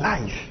 It's your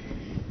life.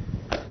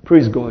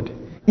 Praise God.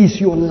 It's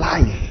your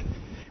life.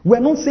 We're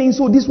not saying,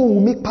 so this one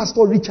will make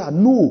Pastor richer.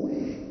 No.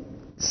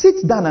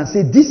 Sit down and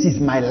say, this is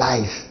my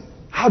life.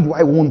 How do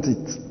I want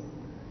it?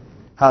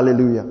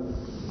 Hallelujah.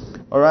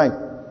 All right.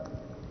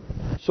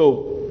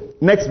 So,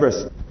 next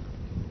verse.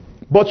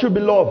 But you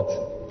beloved.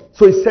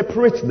 So it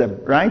separates them,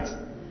 right?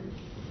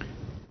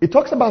 It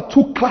talks about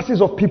two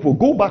classes of people.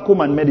 Go back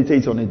home and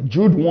meditate on it.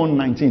 Jude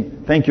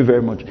 1:19. Thank you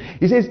very much.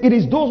 It says, it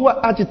is those who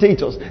are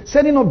agitators,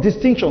 setting up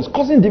distinctions,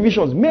 causing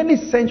divisions, mainly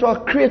sensual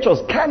creatures,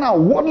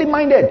 carnal, worldly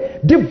minded,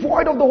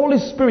 devoid of the Holy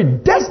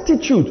Spirit,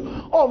 destitute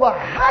of a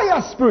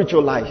higher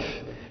spiritual life.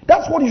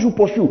 That's what you should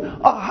pursue.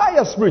 A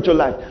higher spiritual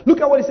life.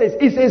 Look at what it says.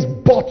 It says,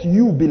 but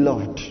you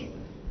beloved.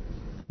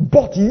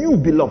 But you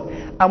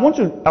beloved. I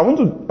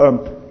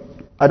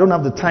don't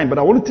have the time, but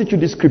I want to teach you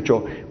this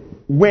scripture.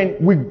 When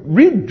we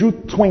read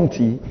Jude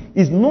 20,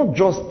 it's not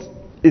just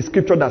a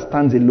scripture that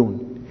stands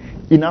alone.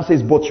 It now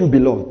says, but you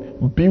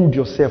beloved, build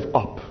yourself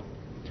up,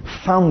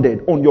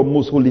 founded on your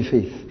most holy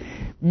faith.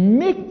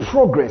 Make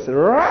progress,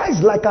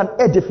 rise like an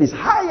edifice,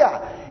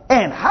 higher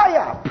and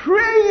higher,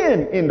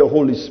 praying in the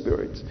Holy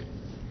Spirit.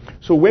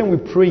 So when we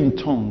pray in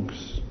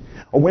tongues,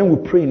 or when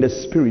we pray in the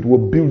Spirit,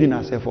 we're building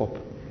ourselves up.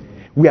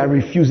 We are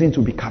refusing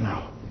to be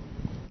carnal.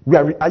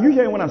 Are you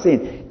hearing what I'm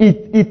saying?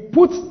 It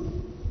puts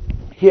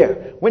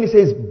here, when it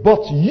says,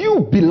 but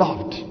you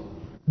beloved,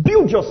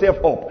 build yourself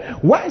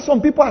up. Why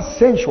some people are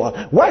sensual?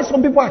 Why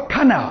some people are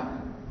carnal?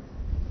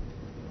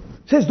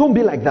 It says, don't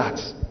be like that.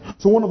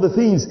 So one of the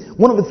things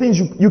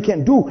you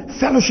can do,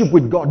 fellowship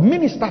with God,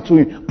 minister to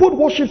Him, put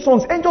worship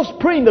songs, and just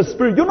pray in the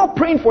Spirit. You're not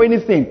praying for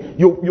anything.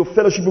 You're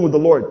fellowshipping with the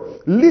Lord.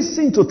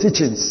 Listen to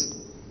teachings.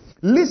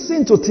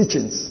 Listen to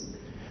teachings.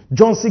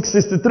 John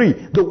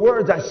 6:63, the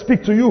words I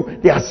speak to you,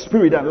 they are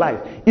spirit and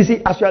life. You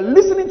see, as you are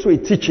listening to a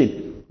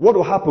teaching, what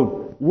will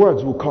happen?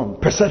 Words will come.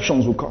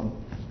 Perceptions will come.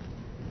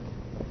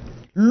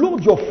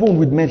 Load your phone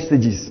with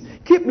messages.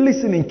 Keep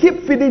listening.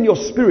 Keep feeding your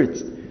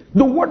spirit.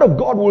 The word of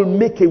God will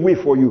make a way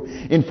for you.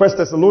 In 1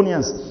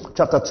 Thessalonians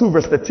chapter 2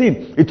 verse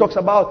 13, it talks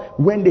about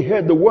when they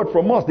heard the word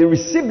from us, they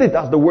received it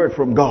as the word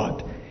from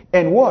God.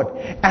 And what?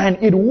 And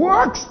it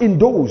works in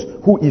those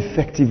who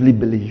effectively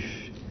believe.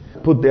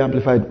 Put the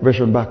amplified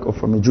version back up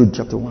from Jude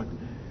chapter 1.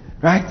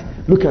 Right?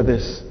 Look at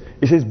this.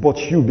 It says, but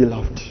you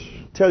beloved.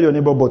 Tell your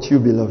neighbor, but you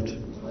beloved.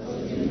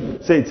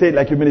 Say it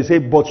like you mean it. Say,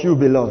 but you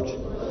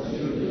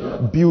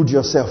beloved. Build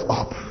yourself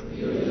up.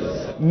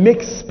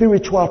 Make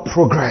spiritual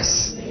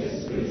progress.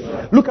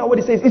 Look at what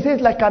it says. It says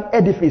like an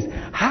edifice.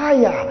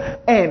 Higher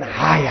and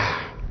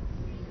higher.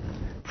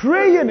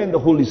 Praying in the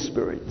Holy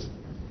Spirit.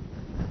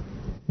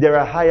 There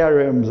are higher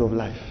realms of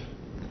life.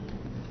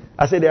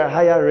 I say there are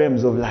higher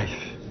realms of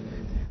life.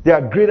 There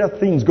are greater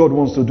things God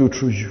wants to do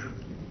through you.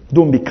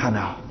 Don't be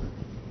carnal.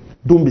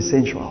 Don't be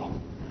sensual.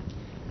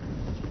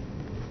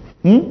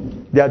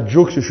 There are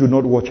jokes you should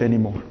not watch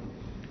anymore.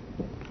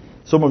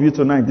 Some of you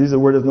tonight, this is a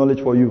word of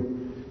knowledge for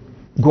you.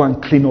 Go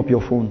and clean up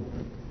your phone.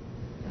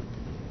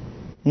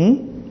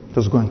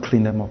 Just go and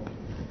clean them up.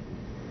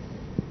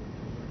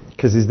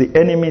 Because it's the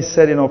enemy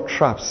setting up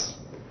traps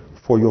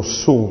for your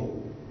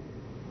soul.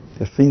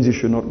 The things you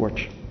should not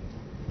watch.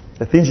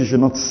 The things you should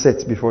not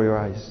set before your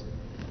eyes.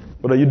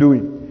 What are you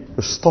doing?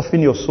 You're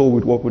stuffing your soul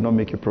with what would not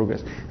make you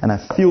progress. And I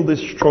feel this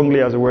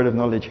strongly as a word of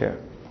knowledge here.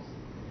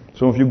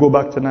 So if you go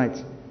back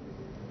tonight,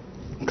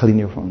 clean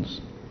your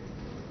phones.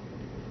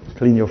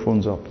 Clean your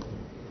phones up.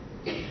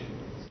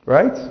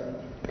 Right?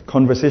 The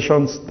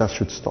conversations that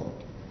should stop.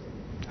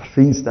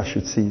 Things that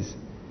should cease.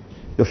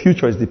 Your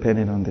future is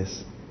dependent on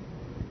this.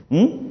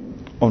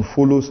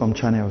 Unfollow some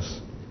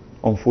channels.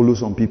 Unfollow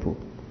some people.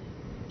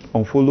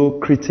 Unfollow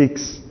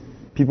critics.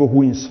 People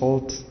who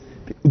insult.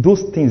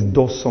 Those things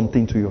do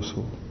something to your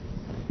soul.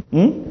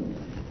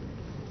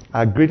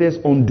 Our greatest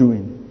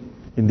undoing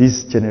in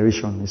this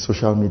generation is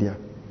social media.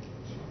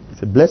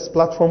 It's a blessed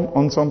platform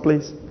in some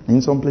places. You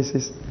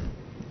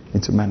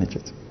need to manage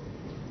it.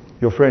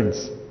 Your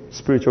friends,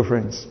 spiritual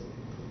friends.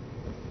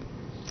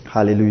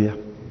 Hallelujah.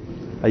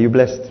 Are you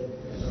blessed?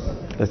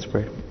 Let's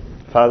pray.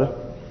 Father,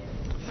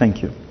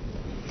 thank you.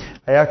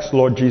 I ask,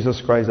 Lord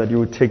Jesus Christ, that you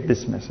would take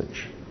this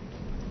message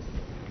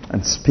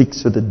and speak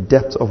to the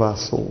depth of our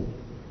soul.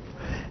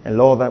 And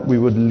Lord, that we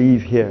would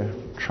leave here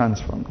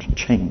transformed,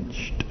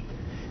 changed.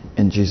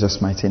 In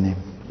Jesus' mighty name.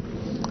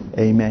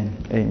 Amen.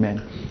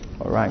 Amen.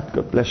 All right.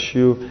 God bless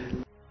you.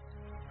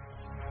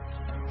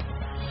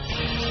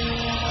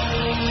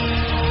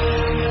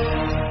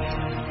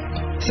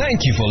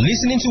 Thank you for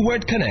listening to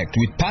Word Connect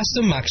with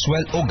Pastor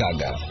Maxwell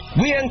Ogaga.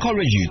 We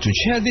encourage you to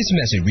share this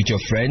message with your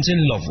friends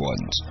and loved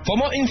ones. For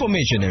more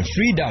information and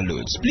free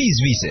downloads,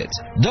 please visit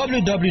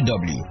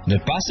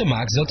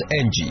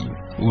www.pastormax.ng.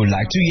 We would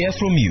like to hear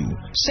from you.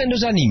 Send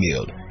us an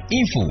email,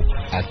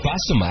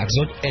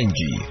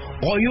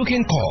 info@pastormax.ng, or you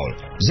can call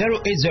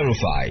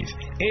 0805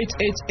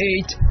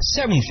 888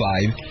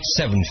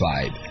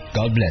 7575.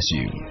 God bless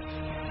you.